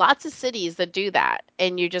there's lots of cities that do that,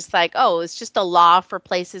 and you're just like, oh, it's just a law for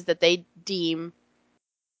places that they deem,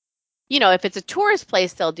 if it's a tourist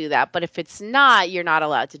place, they'll do that, but if it's not, you're not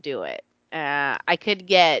allowed to do it. I could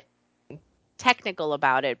get technical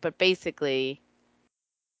about it, but basically,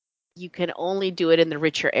 you can only do it in the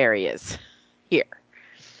richer areas here.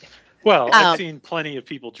 Well, I've Um, seen plenty of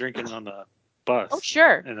people drinking on the bus oh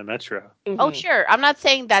sure, and the metro. oh Mhm. sure.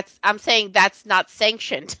 I'm saying that's not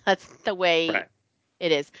sanctioned. That's the way Right.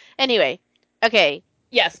 it is. Anyway, okay.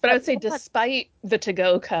 Yes, but I would say despite the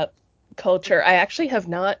to-go cup culture, I actually have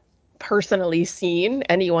not personally seen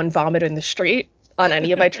anyone vomit in the street on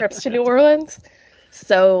any of my trips to New Orleans.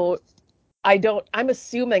 So I'm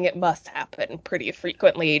assuming it must happen pretty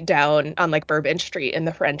frequently down on like Bourbon Street in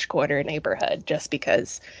the French Quarter neighborhood, just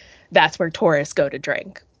because that's where tourists go to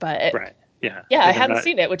drink. But Right. Yeah. yeah, I And hadn't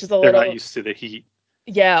seen it, which is a they're not little, used to the heat.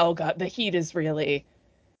 yeah, oh God, the heat is really,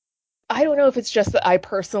 I don't know if it's just that I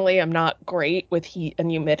personally am not great with heat and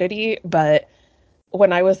humidity, but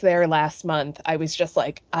when I was there last month, I was just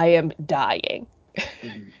like, I am dying.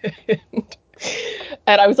 Mm-hmm.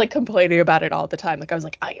 And I was like complaining about it all the time. Like I was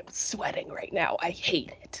like, I am sweating right now. I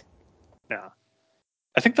hate it. Yeah.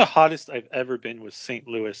 I think the hottest I've ever been was St.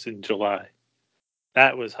 Louis in July.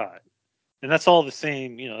 That was hot. And that's all the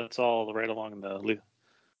same, that's all right along the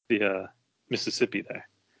Mississippi there.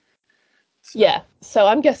 So, Yeah. So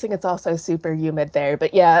I'm guessing it's also super humid there.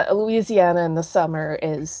 But yeah, Louisiana in the summer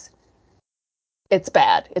it's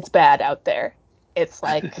bad. It's bad out there. It's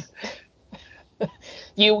like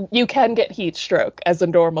you can get heat stroke as a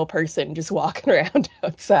normal person just walking around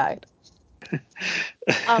outside.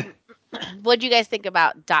 Um, what do you guys think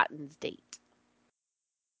about Dotun's date?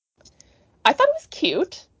 I thought it was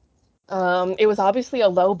cute. It was obviously a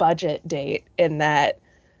low budget date in that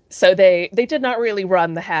so they did not really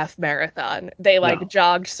run the half marathon. They like no.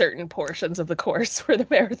 jogged certain portions of the course where the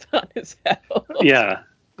marathon is held. Yeah.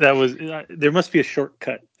 That was there must be a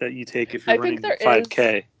shortcut that you take if you're I think running there is.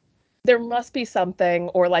 5K. There must be something,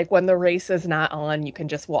 or like when the race is not on, you can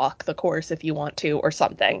just walk the course if you want to, or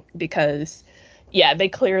something. Because, yeah, they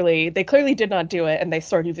clearly did not do it, and they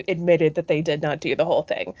sort of admitted that they did not do the whole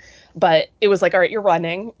thing. But it was like, all right, you're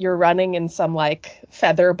running in some like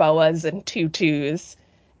feather boas and tutus,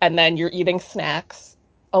 and then you're eating snacks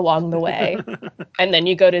along the way, and then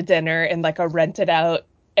you go to dinner in like a rented out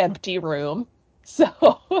empty room.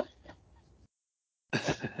 So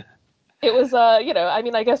It was, I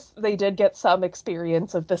mean, I guess they did get some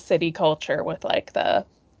experience of the city culture with like the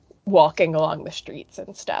walking along the streets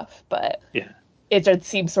and stuff, but Yeah. it did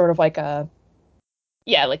seem sort of like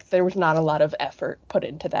like there was not a lot of effort put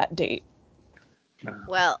into that date.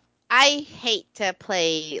 Well, I hate to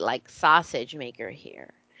play like sausage maker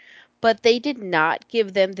here, but they did not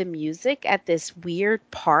give them the music at this weird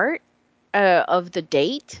part of the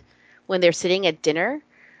date when they're sitting at dinner,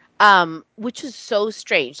 which is so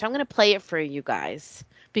strange. So I'm going to play it for you guys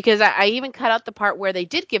because I even cut out the part where they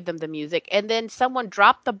did give them the music, and then someone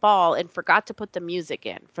dropped the ball and forgot to put the music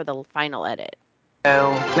in for the final edit.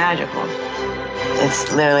 So magical.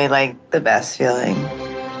 It's literally like the best feeling.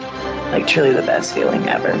 Like truly the best feeling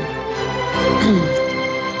ever.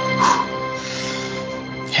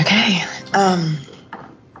 Okay.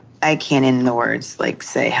 I can't in the words like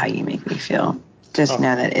say how you make me feel. Just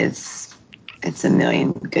know that it's a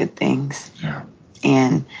million good things. Yeah.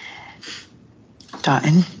 And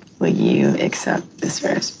Dotun, will you accept this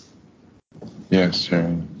rose? Yes,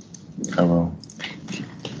 Sharon. I will.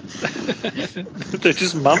 They're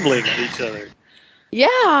just mumbling at each other.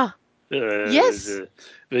 Yeah. Yes.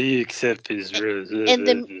 Will you accept his rose?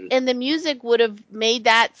 And the music would have made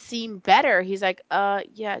that scene better. He's like,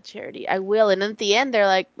 yeah, Charity, I will. And then at the end, they're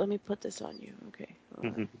like, let me put this on you.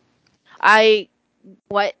 Okay.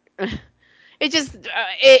 What? It just,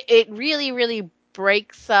 it really, really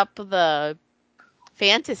breaks up the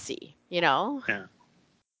fantasy, you know? Yeah.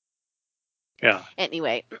 Yeah.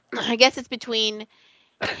 Anyway, I guess it's between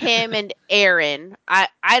him and Aaron. I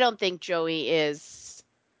don't think Joey is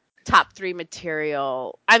top 3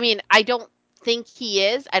 material. I mean, I don't think he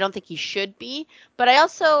is. I don't think he should be. But I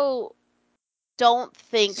also don't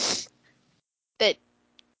think that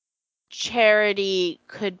Charity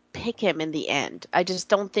could pick him in the end. I just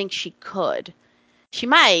don't think she could. She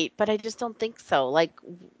might, but I just don't think so. Like,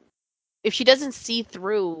 if she doesn't see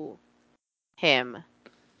through him,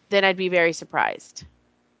 then I'd be very surprised.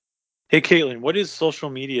 Hey, Caitlin, what is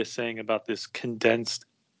social media saying about this condensed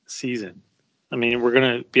season? I mean, we're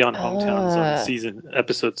going to be on Hometowns on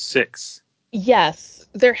episode 6. Yes,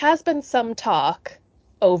 there has been some talk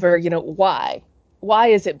over, why. Why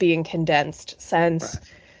is it being condensed since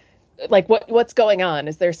like what's going on?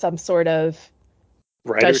 Is there some sort of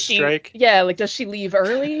Writer's strike? Yeah, like does she leave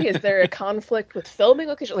early? Is there a conflict with filming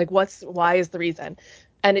location? Like why is the reason?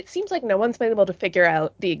 And it seems like no one's been able to figure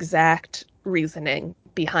out the exact reasoning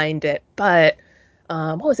behind it. But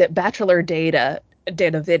what was it? Bachelor Data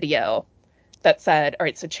did a video that said, all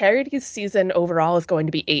right, so Charity's season overall is going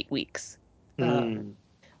to be 8 weeks.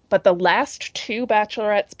 But the last 2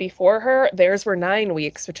 Bachelorettes before her, theirs were 9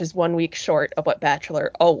 weeks, which is 1 week short of what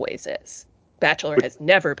Bachelor always is. Bachelor has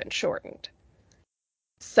never been shortened.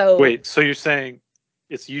 So wait, so you're saying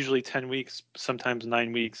it's usually 10 weeks, sometimes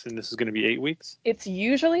 9 weeks, and this is going to be 8 weeks? It's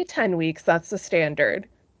usually 10 weeks. That's the standard.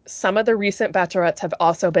 Some of the recent Bachelorettes have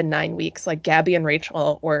also been 9 weeks, like Gabby and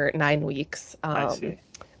Rachel were 9 weeks. I see.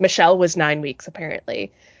 Michelle was 9 weeks,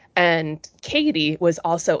 apparently. And Katie was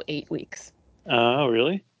also 8 weeks. Oh,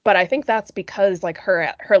 really? But I think that's because like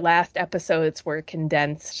her last episodes were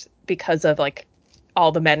condensed because of like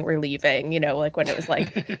all the men were leaving, like when it was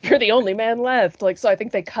like you're the only man left. Like so I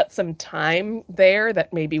think they cut some time there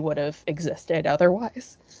that maybe would have existed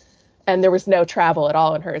otherwise. And there was no travel at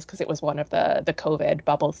all in hers because it was one of the COVID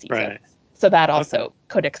bubble seasons. Right. So that also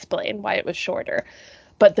could explain why it was shorter.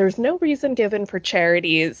 But there's no reason given for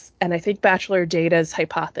Charities, and I think Bachelor Data's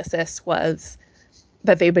hypothesis was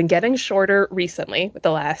that they've been getting shorter recently with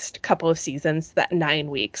the last couple of seasons, that 9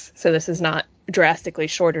 weeks. So this is not drastically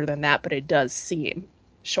shorter than that, but it does seem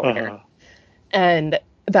shorter. And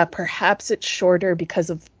that perhaps it's shorter because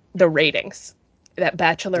of the ratings. That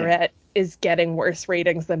Bachelorette is getting worse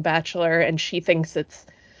ratings than Bachelor, and she thinks it's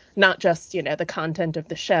not just, the content of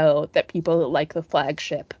the show, that people like the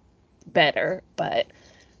flagship better, but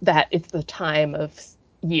that it's the time of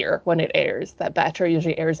year when it airs. That Bachelor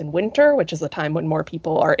usually airs in winter, which is the time when more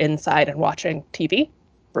people are inside and watching TV.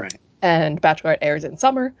 Right. And Bachelorette airs in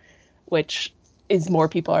summer, which is more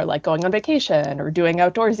people are like going on vacation or doing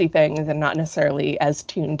outdoorsy things and not necessarily as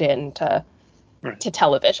tuned in to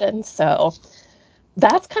television. So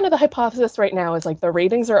that's kind of the hypothesis right now is like the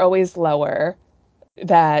ratings are always lower,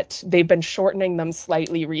 that they've been shortening them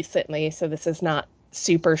slightly recently. So this is not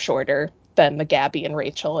super shorter than the Gabby and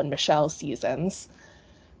Rachel and Michelle seasons.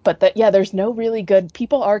 But that, there's no really good,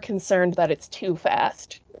 people are concerned that it's too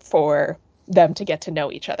fast for them to get to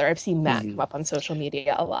know each other. I've seen that come up on social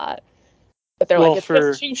media a lot. But they're like, it's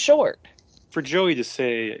just too short. For Joey to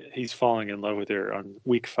say he's falling in love with her on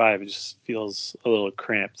week 5, it just feels a little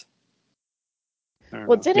cramped. I don't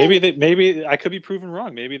Well, know. Maybe I could be proven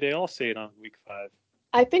wrong. Maybe they all say it on week 5.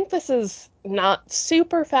 I think this is not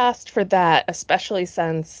super fast for that, especially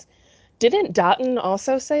since didn't Dotun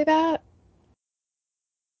also say that?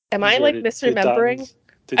 Am I Yeah, like misremembering?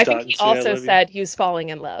 did I think Dotun he say I also love you? said he was falling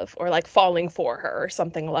in love or like falling for her or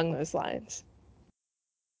something along those lines.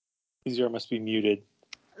 Easier must be muted.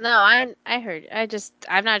 No, I heard.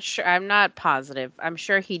 I'm not sure. I'm not positive. I'm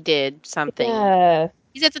sure he did something. Yeah.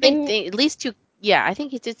 He said something. In At least to. Yeah, I think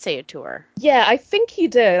he did say it to her. Yeah, I think he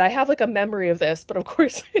did. I have like a memory of this, but of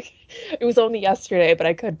course it was only yesterday, but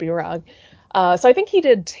I could be wrong. So I think he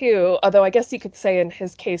did too, although I guess you could say in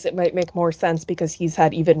his case it might make more sense because he's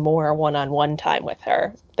had even more one-on-one time with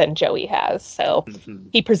her than Joey has. So Mm-hmm.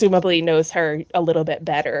 he presumably knows her a little bit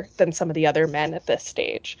better than some of the other men at this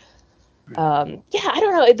stage. Yeah, I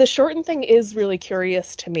don't know. The shortened thing is really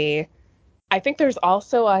curious to me. I think there's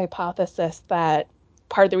also a hypothesis that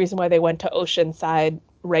part of the reason why they went to Oceanside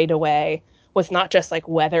right away was not just like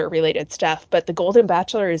weather related stuff, but the Golden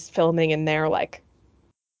Bachelor is filming in there like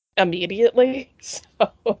immediately.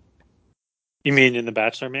 So You mean in the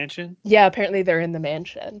Bachelor Mansion? yeah, apparently they're in the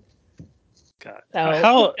mansion. God,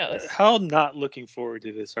 So who knows? how not looking forward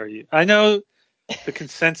to this are you? I know the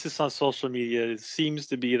consensus on social media seems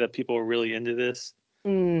to be that people are really into this,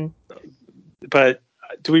 Mm. but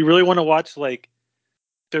do we really want to watch like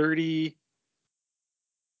 30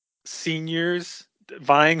 seniors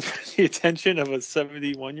vying for the attention of a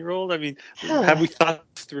 71-year-old? I mean, have we thought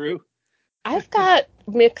this through? I've got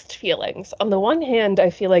mixed feelings. On the one hand, I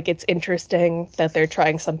feel like it's interesting that they're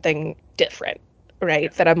trying something different,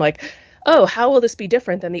 right? That I'm like, oh, how will this be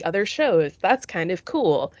different than the other shows? That's kind of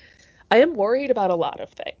cool. I am worried about a lot of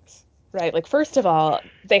things, right? Like, first of all,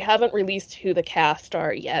 they haven't released who the cast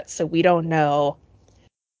are yet, so we don't know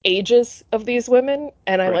ages of these women.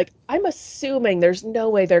 And Right. I'm assuming there's no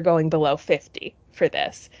way they're going below 50 for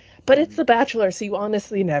this. But it's The Bachelor, so you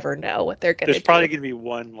honestly never know what they're going to There's do. probably going to be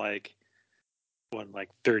one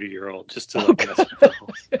 30-year-old just to Oh, like mess with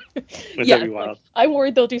people. Would that yes, be like wild? I'm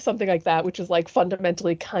worried they'll do something like that, which is like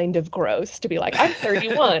fundamentally kind of gross to be like, I'm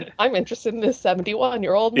 31, I'm interested in this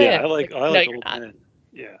 71-year-old Yeah, man. Like, I no, like you're old not. men.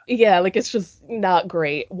 Yeah. Yeah, like it's just not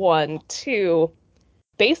great. One, two,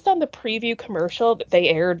 based on the preview commercial that they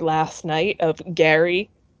aired last night of Gary,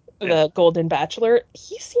 Yeah. the Golden Bachelor,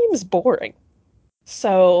 he seems boring.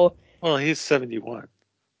 So, Well, he's 71.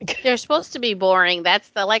 They're supposed to be boring. That's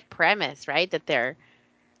the like premise, right? That they're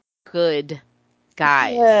good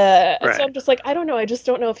guys. yeah, so Right. I'm just like, I don't know. I just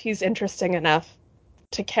don't know if he's interesting enough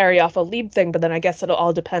to carry off a lead thing, but then I guess it'll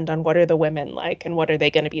all depend on what are the women like and what are they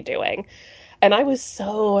going to be doing. And I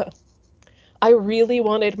really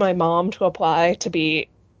wanted my mom to apply to be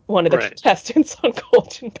one of the Right. contestants on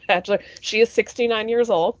Golden Bachelor. She is 69 years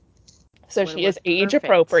old, so Would she work is age perfect.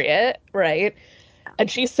 appropriate, right? And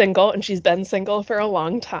she's single and she's been single for a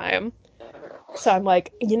long time. So I'm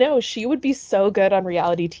like, she would be so good on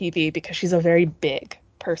reality TV because she's a very big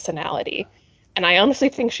personality. And I honestly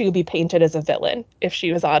think she would be painted as a villain if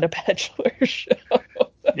she was on a Bachelor show.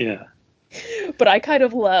 Yeah. But I kind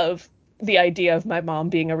of love the idea of my mom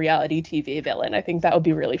being a reality TV villain. I think that would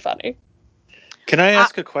be really funny. Can I Uh,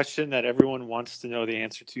 ask a question that everyone wants to know the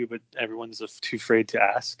answer to, but everyone's too afraid to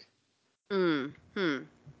ask? hmm.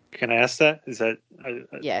 Can I ask that? Is that I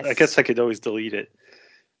Yes. guess I could always delete it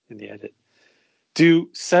in the edit. Do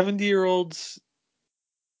 70-year-olds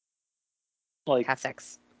like Have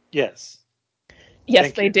sex. yes. Yes,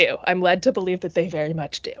 Thank they you. do. I'm led to believe that they very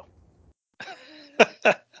much do.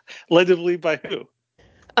 Led to believe by who?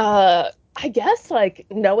 I guess like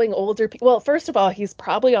knowing older people. Well, first of all, he's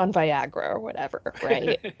probably on Viagra or whatever,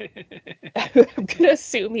 right? I'm gonna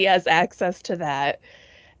assume he has access to that,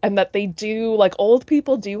 and that they do like old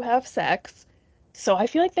people do have sex. So I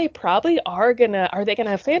feel like they probably are they gonna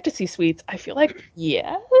have fantasy suites? I feel like They,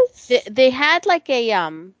 yes. they had like a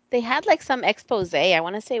they had like some expose. I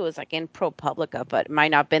want to say it was like in ProPublica, but it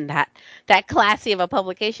might not have been that classy of a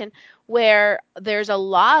publication where there's a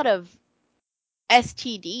lot of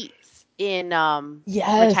STDs in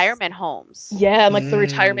Yes. retirement homes Yeah, and like the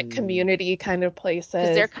retirement community kind of because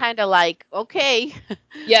places. they're kind of like, okay,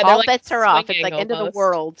 Yeah, they're all like bets are off. It's swinging like end of the almost.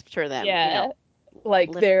 world for them, Yeah. Like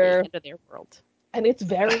literally they're end of their world. and it's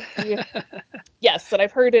very yes, and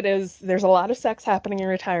I've heard it is there's a lot of sex happening in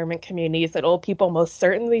retirement communities that old people most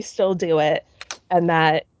certainly still do it, and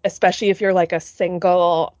that especially if you're like a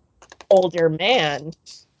single older man,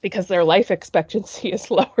 because their life expectancy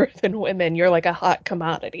is lower than women, you're like a hot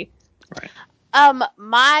commodity. Right.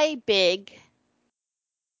 My big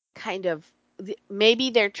kind of maybe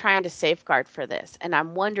they're trying to safeguard for this, and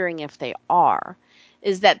I'm wondering if they are,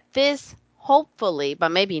 is that this hopefully, but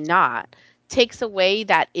maybe not, takes away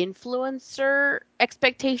that influencer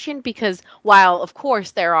expectation, because while of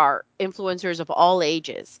course there are influencers of all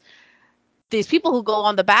ages, these people who go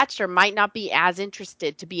on The Bachelor might not be as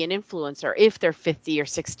interested to be an influencer if they're 50 or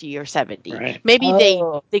 60 or 70. Right. Maybe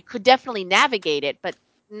Oh. they could definitely navigate it, but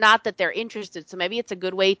not that they're interested. So maybe it's a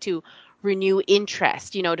good way to renew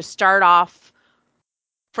interest, to start off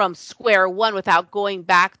from square one without going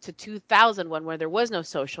back to 2001 where there was no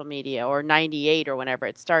social media, or 98 or whenever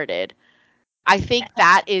it started. I think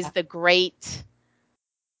that is the great,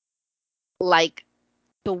 like,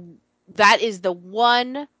 that is the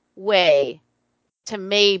one way to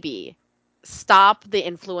maybe stop the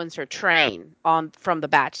influencer train from The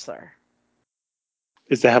Bachelor.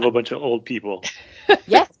 Is to have a bunch of old people.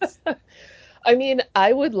 Yes. I mean,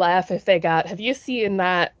 I would laugh if they got. Have you seen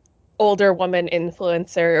that older woman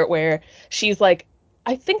influencer where she's like,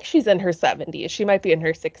 I think she's in her 70s. She might be in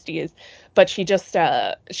her 60s, but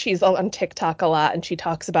she's on TikTok a lot and she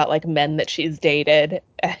talks about like men that she's dated.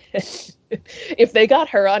 If they got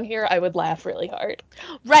her on here, I would laugh really hard.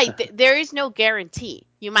 Right. There is no guarantee.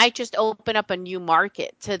 You might just open up a new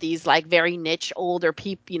market to these like very niche older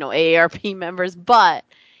people, AARP members, but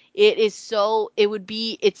in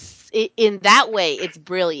that way, it's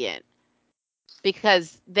brilliant,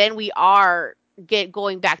 because then we are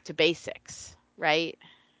going back to basics, right?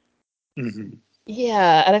 Mm-hmm.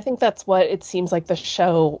 Yeah, and I think that's what it seems like the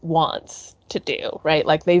show wants to do, right?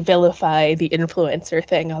 Like they vilify the influencer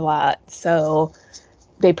thing a lot. So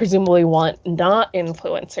they presumably want not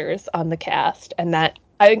influencers on the cast, and that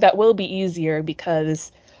I think that will be easier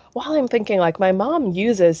because while I'm thinking like my mom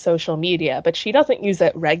uses social media, but she doesn't use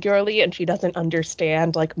it regularly and she doesn't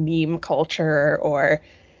understand like meme culture, or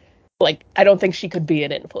like I don't think she could be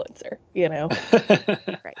an influencer, you know?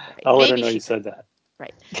 Right. I'll let her Maybe know she you could. said that.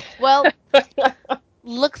 Right. Well,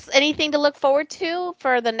 anything to look forward to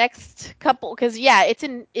for the next couple, because yeah, it's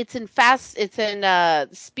in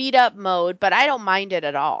speed up mode, but I don't mind it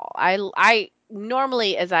at all. I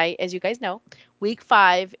normally, as you guys know, week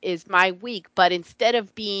 5 is my week, but instead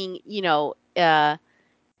of being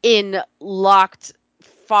in locked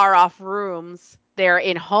far off rooms, they're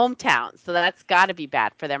in hometowns, so that's got to be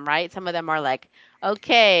bad for them, right? Some of them are like,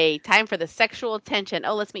 okay, time for the sexual tension.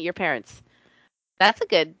 Oh, let's meet your parents. That's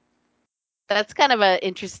kind of an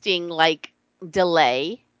interesting, like,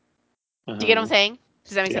 delay. Do you get what I'm saying?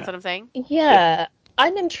 Does that make sense Yeah. what I'm saying? Yeah,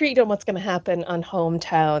 I'm intrigued on what's going to happen on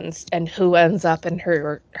Hometowns and who ends up in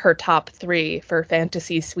her top 3 for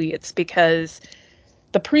fantasy suites, because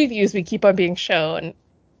the previews we keep on being shown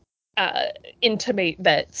uh, intimate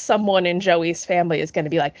that someone in Joey's family is going to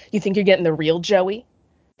be like, "You think you're getting the real Joey?"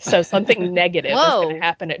 So something negative is going to Whoa.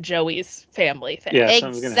 happen at Joey's family Yeah, thing.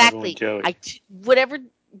 something's gonna happen with Exactly. Joey. Whatever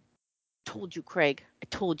told you, Craig. I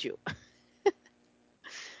told you.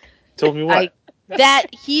 Told me what? That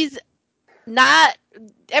he's not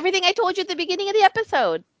everything I told you at the beginning of the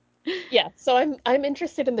episode. Yeah, so I'm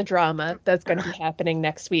interested in the drama that's going to be happening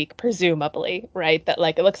next week, presumably, right? That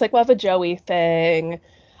like it looks like we'll have a Joey thing.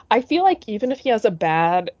 I feel like even if he has a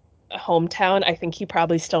bad hometown, I think he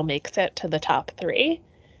probably still makes it to the top 3.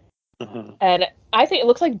 Uh-huh. And I think it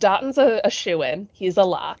looks like Dotun's a shoo-in. He's a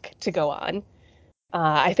lock to go on.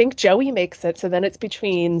 I think Joey makes it, so then it's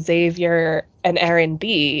between Xavier and Aaron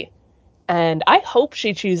B. And I hope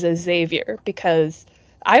she chooses Xavier because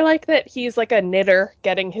I like that he's like a knitter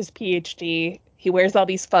getting his PhD. He wears all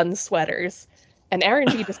these fun sweaters. And Aaron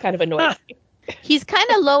B just kind of annoys me. He's kind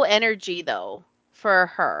of low energy though for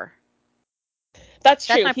her. That's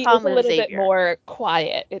That's true. my He is a problem with little bit Xavier. more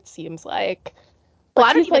quiet, it seems like. Well, But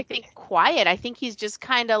I don't she's even like, think quiet. I think he's just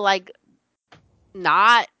kind of like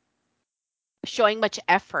not showing much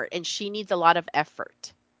effort, and she needs a lot of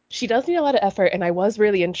effort. she does need a lot of effort. And I was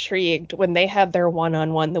really intrigued when they had their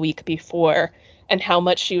one-on-one the week before and how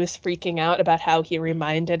much she was freaking out about how he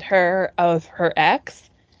reminded her of her ex.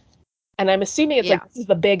 And I'm assuming it's Yeah. like this is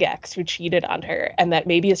the big X who cheated on her, and that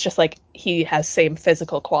maybe it's just like he has same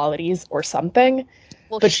physical qualities or something.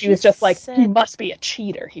 Well, But she she was just like, he said must be a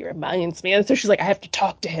cheater. He reminds me, and so she's like, I have to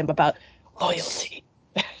talk to him about loyalty.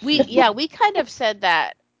 we kind of said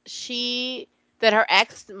that that her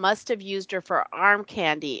ex must have used her for arm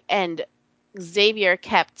candy, and Xavier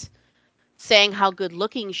kept saying how good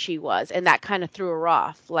looking she was, and that kind of threw her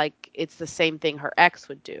off. Like it's the same thing her ex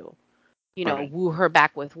would do, Right. woo her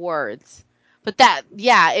back with words. But that,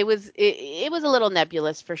 yeah, it was a little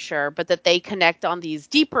nebulous for sure. But that they connect on these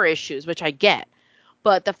deeper issues, which I get.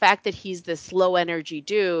 But the fact that he's this low energy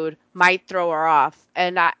dude might throw her off.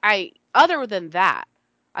 And I other than that,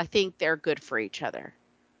 I think they're good for each other.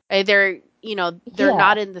 They're Yeah.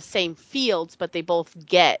 not in the same fields, but they both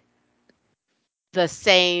get the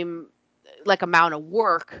same like amount of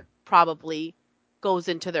work probably goes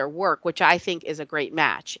into their work, which I think is a great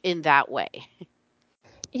match in that way.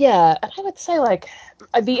 Yeah, and I would say like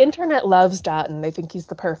the internet loves Dotun. They think he's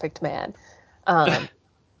the perfect man. Um,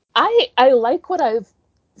 I like what I've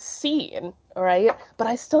seen, right? But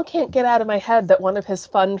I still can't get out of my head that one of his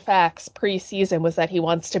fun facts pre-season was that he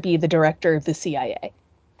wants to be the director of the CIA.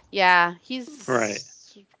 Yeah, he's Right.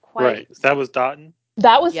 quite. Right. That was Dotun.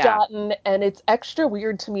 That was Yeah. Dotun, and it's extra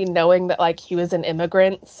weird to me knowing that like he was an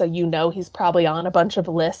immigrant, so he's probably on a bunch of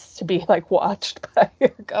lists to be like watched by your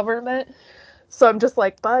government. So I'm just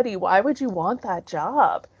like, buddy, why would you want that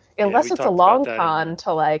job? Yeah, Unless we it's a talked about long that in con the.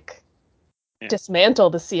 to like Yeah. dismantle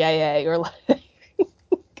the CIA or like.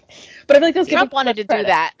 But I feel like that's giving Trump too wanted much to do credit.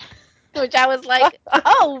 that, which I was like,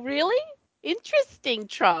 oh, really? Interesting,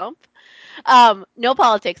 Trump. No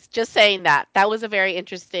politics, just saying that. That was a very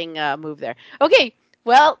interesting move there. Okay,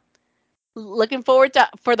 well, looking forward to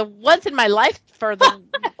for the once in my life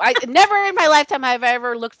I never in my lifetime have I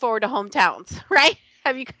ever looked forward to hometowns, right?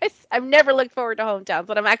 Have you guys? I've never looked forward to hometowns,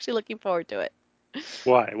 but I'm actually looking forward to it.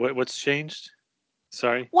 Why? What's changed?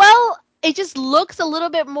 Sorry. Well, it just looks a little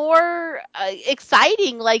bit more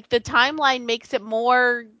exciting. Like the timeline makes it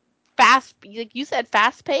more fast, like you said,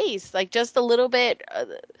 fast paced. Like just a little bit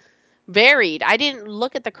varied. I didn't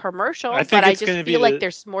look at the I commercials, but think I it's just going to be feel like the.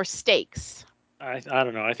 there's more stakes. I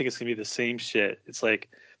don't know. I think it's going to be the same shit. It's like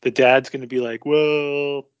the dad's going to be like,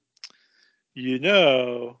 well,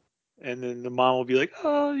 and then the mom will be like,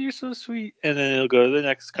 oh, you're so sweet, and then it'll go to the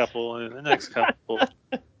next couple and the next couple.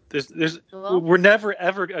 Well, We're never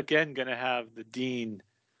ever again going to have the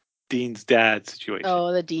Dean's dad situation.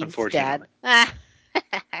 oh, the dean's dad. Unfortunately.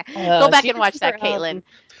 Go back Do you and watch that, remember, Caitlin.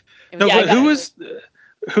 It was No, yeah, I but really got good.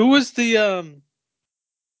 who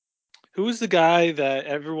was the guy that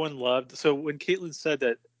everyone loved? So when Caitlin said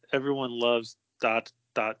that everyone loves Dotun.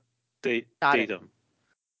 Datum,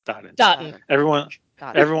 Dotun. everyone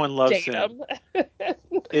Dotun. everyone loves him. Datum.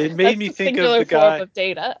 It made That's me the think of singular the form guy. of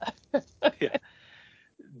data. Yeah,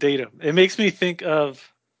 Datum. It makes me think of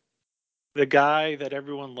the guy that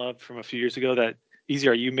everyone loved from a few years ago. That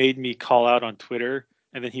easier. You made me call out on Twitter,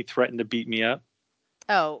 and then he threatened to beat me up.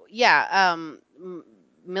 Oh, yeah.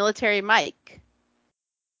 Military Mike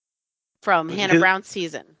from Hannah His, Brown's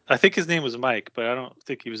season. I think his name was Mike, but I don't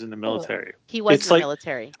think he was in the Oh. military. He was in It's the like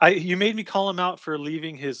military. you made me call him out for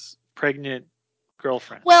leaving his pregnant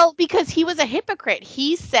girlfriend. Well, because he was a hypocrite.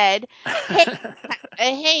 He said, "Hey,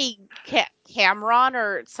 hey, Cameron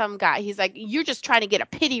or some guy." He's like, "You're just trying to get a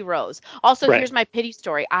pity rose." Also, Right. here's my pity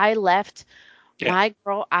story. I left Yeah.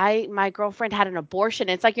 my girlfriend had an abortion.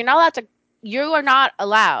 It's like you are not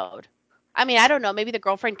allowed. I mean, I don't know, maybe the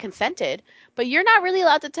girlfriend consented, but you're not really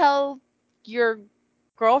allowed to tell your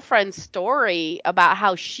girlfriend's story about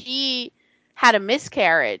how she had a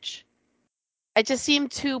miscarriage. It just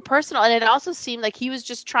seemed too personal, and it also seemed like he was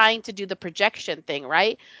just trying to do the projection thing,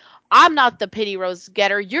 right? I'm not the pity rose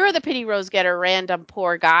getter. You're the pity rose getter, random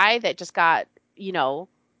poor guy that just got,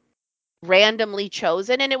 randomly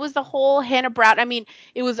chosen. And it was the whole Hannah Brown. I mean,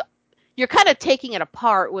 it was you're kind of taking it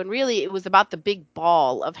apart when really it was about the big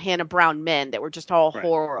ball of Hannah Brown men that were just all Right.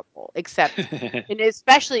 horrible, except and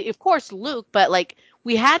especially of course Luke, but like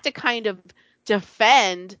we had to kind of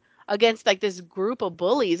defend against like this group of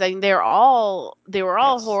bullies. I mean, they were all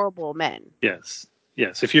Yes. horrible men. Yes.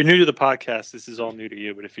 Yes. If you're new to the podcast, this is all new to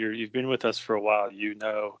you. But if you've been with us for a while, you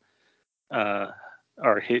know our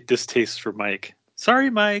distaste for Mike. Sorry,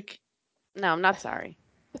 Mike. No, I'm not sorry.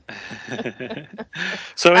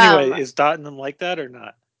 So anyway, Um is Dottenham like that or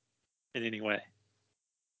not in any way?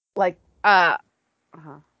 Like, uh-huh.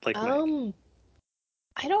 Like Mike?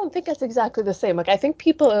 I don't think it's exactly the same. Like, I think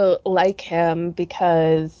people like him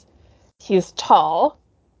because he's tall.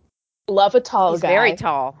 Love a tall He's very guy.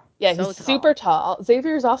 tall. Yeah, he's So super tall. tall.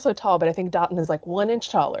 Xavier's also tall, but I think Dotun is like 1 inch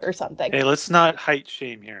taller or something. Hey, let's not height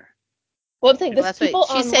shame here. Well, I'm saying Well, this that's what people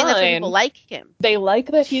she's saying, that's what people online, like him. they like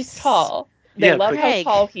that he's She's tall. They Yeah, love how Greg.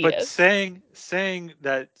 tall he but is. saying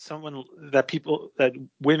that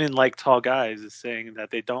women like tall guys is saying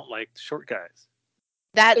that they don't like short guys.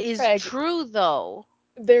 That But is Craig, true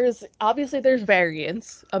there's there's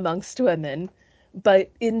variance amongst women,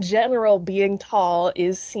 but in general, being tall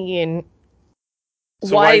is seen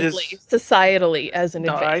So why widely, does societally as an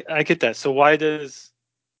no? advantage. I get that. So why does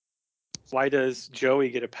Joey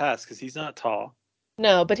get a pass? Because he's not tall.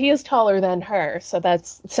 No, but he is taller than her, so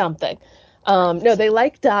that's something. No, they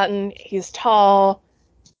like Dotun. He's tall.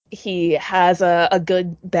 He has a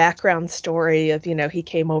good background story of, he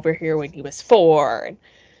came over here when he was 4,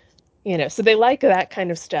 and, so they like that kind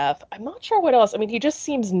of stuff. I'm not sure what else. I mean, he just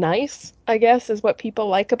seems nice, I guess, is what people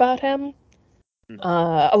like about him.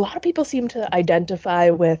 A lot of people seem to identify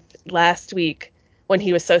with last week when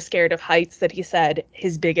he was so scared of heights that he said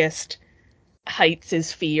his biggest heights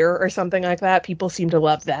is fear or something like that. People seem to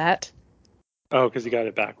love that. Oh, because he got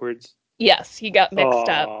it backwards. Yes, he got mixed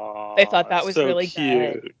up. They thought that was so really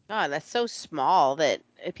cute. good. Oh, that's so small that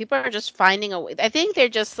people are just finding a way. I think they're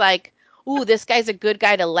just like, ooh, this guy's a good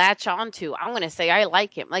guy to latch onto. I'm going to say I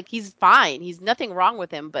like him. Like, he's fine. He's nothing wrong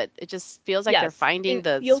with him, but it just feels like they're Yes, finding it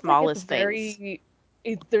the feels like it's smallest things.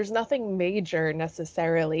 there's nothing major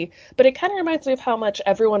necessarily, but it kind of reminds me of how much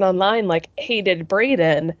everyone online like hated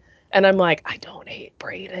Brayden, and I'm like, I don't hate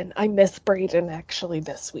Brayden. I miss Brayden actually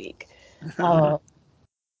this week.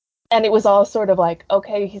 And it was all sort of like,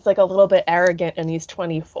 okay, he's like a little bit arrogant and he's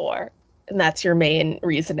 24, and that's your main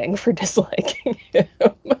reasoning for disliking him.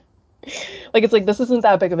 Like, it's like, this isn't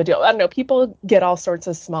that big of a deal. I don't know. People get all sorts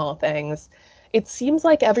of small things. It seems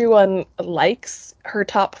like everyone likes her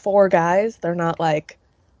top four guys. They're not like,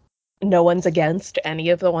 no one's against any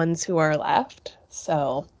of the ones who are left.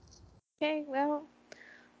 So, Okay, well,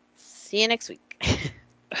 see you next week.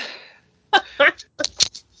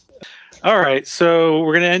 All right, so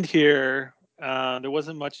we're gonna end here. There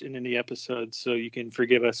wasn't much in the episode, so you can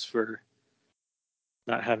forgive us for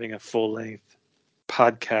not having a full-length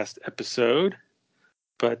podcast episode.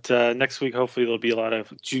 But next week, hopefully, there'll be a lot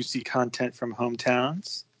of juicy content from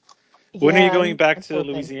hometowns. When are you going back I'm to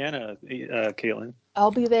hoping. Louisiana, Caitlin?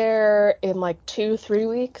 I'll be there in like 2-3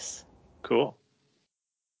 weeks. Cool.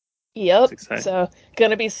 Yep. That's exciting. So,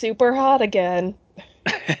 gonna be super hot again.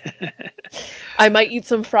 I might eat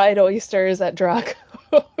some fried oysters at Draco's.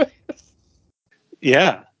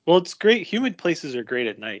 Yeah. Well, it's great. Humid places are great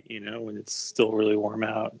at night, when it's still really warm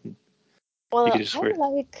out. Well, You can just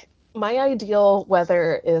like my ideal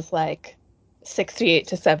weather is like 68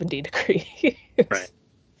 to 70 degrees. Right.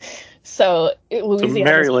 So So Louisiana's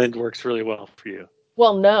Maryland works really well for you.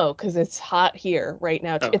 well, no, because it's hot here right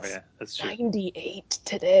now. Oh, It's yeah, that's true. 98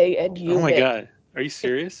 today and Oh my humid. God. Are you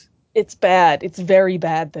serious? It's bad. It's very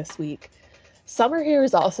bad this week. Summer here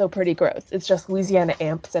is also pretty gross. It's just Louisiana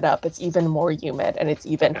amps it up. It's even more humid and it's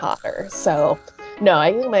even hotter. So, no,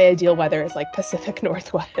 I think my ideal weather is like Pacific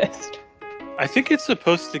Northwest. I think it's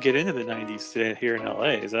supposed to get into the 90s today here in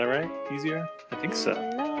LA. Is that right? Easier? I think so.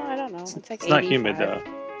 No, I don't know. It's like It's not humid 85.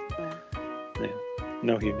 though. Oh. Yeah.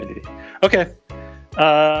 No humidity. Okay.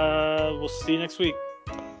 We'll see you next week.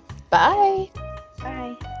 Bye.